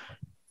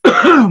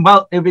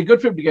 Well, it'd be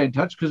good for him to get in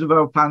touch because of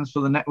our plans for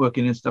the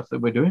networking and stuff that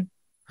we're doing.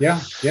 Yeah.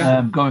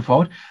 Going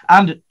forward.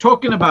 And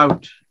talking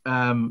about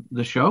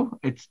the show,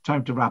 it's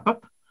time to wrap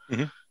up.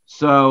 Mm-hmm.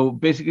 So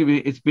basically,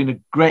 it's been a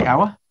great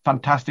hour,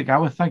 fantastic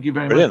hour. Thank you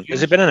very Brilliant. much.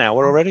 Has it been an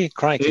hour already?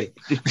 Crikey.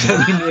 It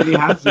nearly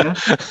has, yeah.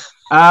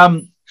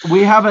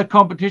 We have a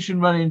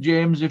competition running,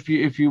 James, if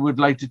you would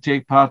like to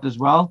take part as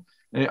well,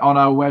 on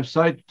our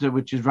website,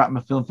 which is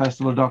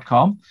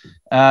ratmafilmfestival.com.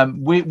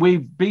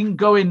 We've been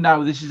going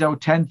now. This is our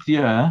 10th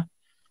year,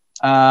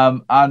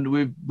 and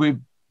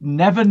we've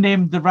never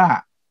named the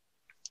rat.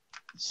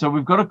 So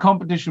we've got a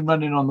competition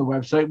running on the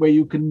website where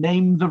you can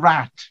name the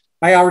rat.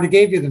 I already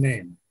gave you the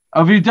name.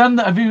 Have you done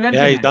that? Have you entered?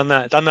 Yeah, you've done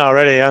that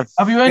already. Yeah.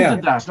 Have you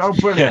entered that? Oh,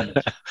 brilliant!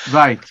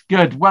 Right,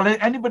 good. Well,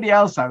 anybody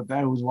else out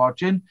there who's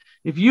watching,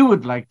 if you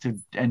would like to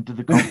enter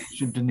the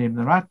competition to name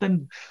the rat,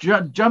 then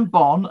jump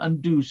on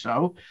and do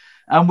so.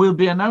 And we'll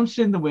be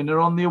announcing the winner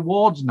on the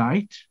awards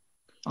night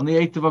on the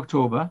 8th of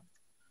October.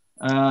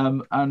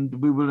 And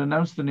we will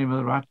announce the name of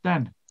the rat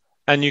then.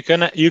 And you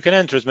can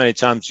enter as many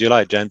times as you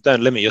like, James.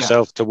 Don't limit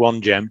yourself to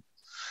one gem.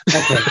 Okay.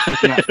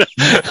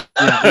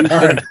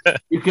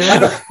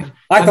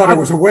 I thought it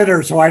was a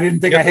winner, so I didn't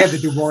think I had to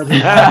do more than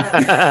that.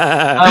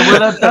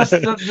 Well, that's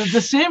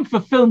the same for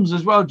films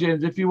as well,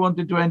 James. If you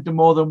wanted to enter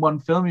more than one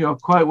film, you're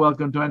quite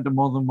welcome to enter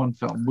more than one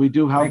film. We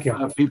do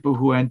have people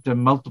who enter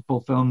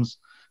multiple films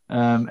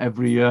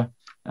every year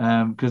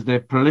because they're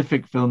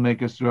prolific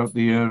filmmakers throughout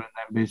the year, and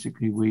then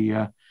basically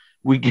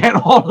we get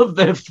all of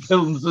their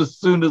films as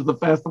soon as the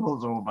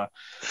festival's over.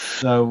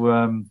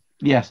 So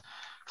yes.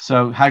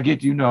 So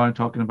Haggett, you know I'm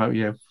talking about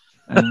you.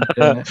 And,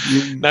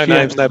 no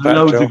names, no back.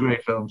 Loads of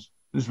great films.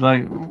 It's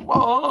like,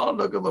 oh,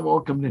 look at them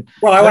all coming in.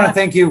 Well, I want to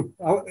thank you.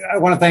 I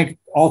want to thank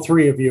all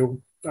three of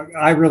you.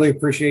 I really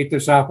appreciate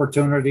this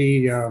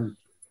opportunity.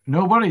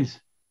 No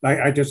worries.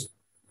 I just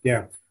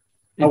want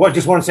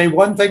to say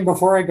one thing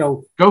before I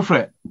go. Go for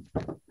it.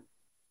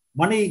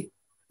 Money,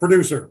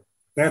 producer.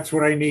 That's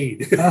what I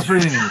need. That's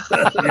what you need.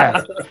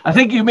 Yes. I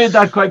think you made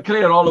that quite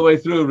clear all the way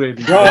through,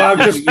 really. No, I'm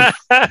just...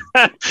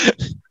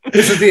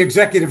 This is the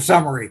executive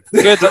summary.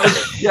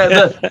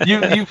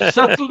 You've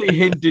subtly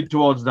hinted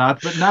towards that,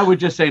 but now we're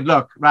just saying,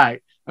 look,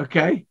 right,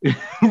 okay,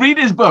 read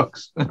his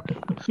books. Well,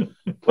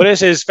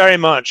 this is very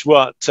much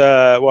what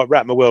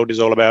RATMA World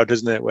is all about,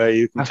 isn't it? Where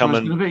you can come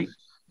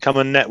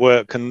and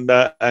network and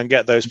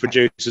get those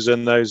producers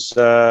and those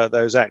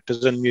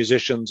actors and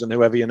musicians and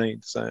whoever you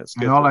need. So it's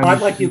good.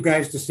 I'd like you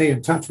guys to stay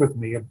in touch with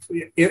me.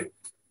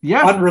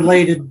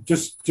 Unrelated,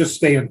 just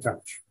stay in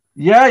touch.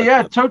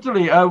 Yeah,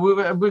 totally.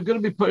 We're going to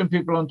be putting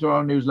people onto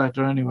our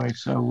newsletter anyway,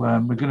 so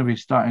we're going to be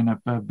starting up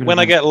a bit. When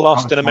I get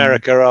lost in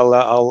America,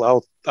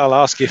 I'll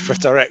ask you for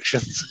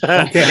directions.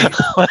 Okay.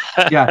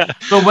 Yeah.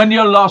 So when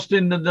you're lost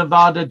in the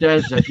Nevada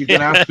desert, you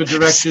can ask for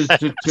directions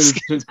to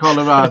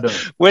Colorado.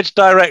 Which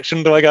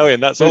direction do I go in?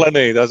 That's all I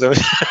need. You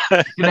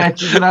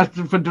can ask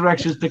for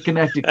directions to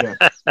Connecticut.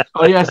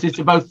 Oh yes, it's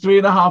about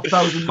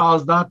 3,500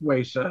 miles that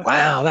way, sir.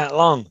 Wow, that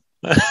long.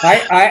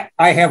 I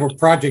have a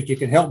project you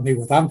can help me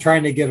with. I'm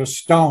trying to get a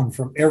stone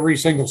from every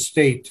single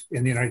state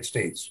in the United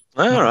States.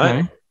 All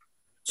right.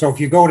 So if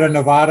you go to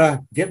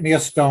Nevada, get me a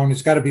stone.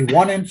 It's got to be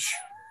 1 inch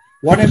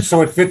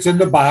so it fits in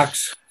the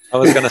box. I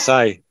was going to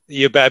say,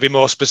 you better be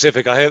more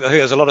specific. I think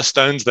there's a lot of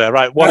stones there.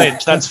 Right, 1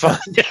 inch, that's fine.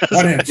 Yes.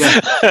 1 inch.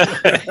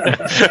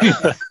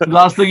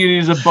 Last thing you need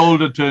is a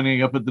boulder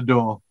turning up at the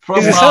door.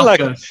 You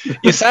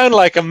sound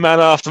like a man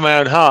after my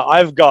own heart.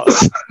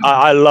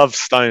 I love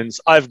stones.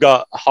 I've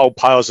got whole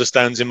piles of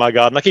stones in my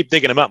garden. I keep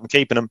digging them up and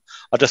keeping them.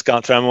 I just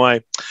can't throw them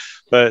away.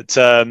 But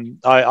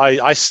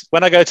I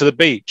when I go to the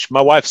beach,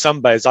 my wife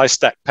sunbathes, I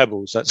stack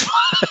pebbles. That's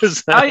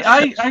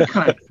I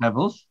collect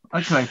pebbles.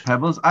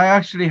 I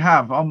actually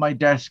have on my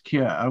desk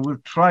here. I will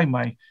try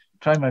my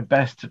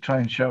best to try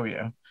and show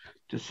you,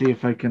 to see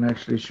if I can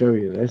actually show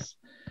you this.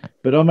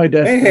 But on my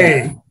desk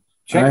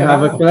I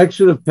have a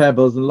collection of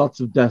pebbles and lots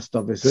of dust,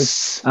 obviously,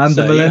 and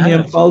the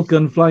Millennium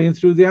Falcon flying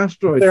through the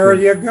asteroid. There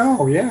you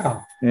go.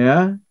 Yeah.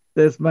 Yeah.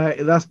 That's my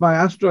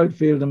asteroid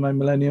field and my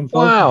Millennium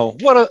Falcon.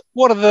 Wow.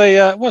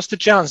 What's the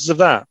chances of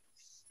that?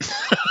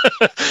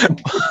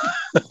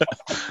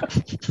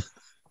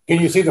 Can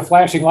you see the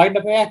flashing light in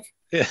the back?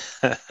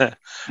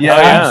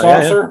 Yeah.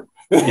 Saucer.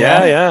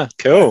 Yeah.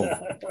 Cool.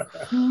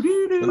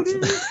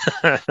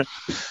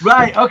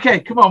 Right. Okay.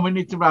 Come on. We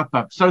need to wrap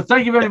up. So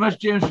thank you very much,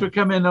 James, for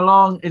coming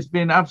along. It's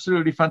been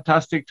absolutely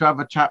fantastic to have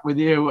a chat with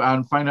you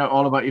and find out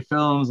all about your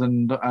films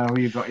and how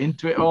you got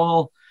into it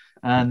all.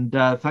 And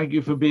thank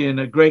you for being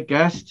a great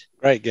guest.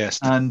 Great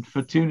guest. And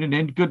for tuning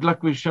in. Good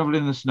luck with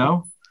shoveling the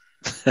snow,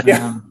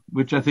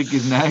 which I think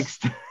is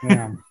next.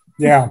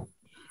 Yeah.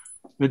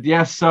 But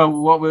yes, so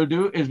what we'll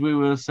do is we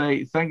will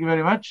say thank you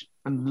very much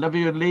and love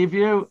you and leave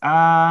you.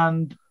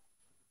 And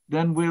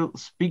then we'll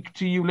speak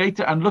to you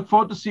later and look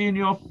forward to seeing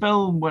your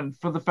film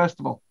for the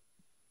festival.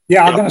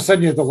 Yeah, I'm going to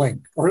send you the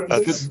link or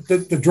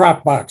the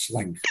Dropbox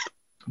link.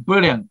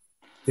 Brilliant.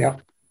 Yeah.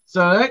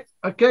 So,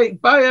 okay.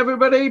 Bye,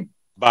 everybody.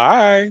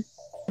 Bye.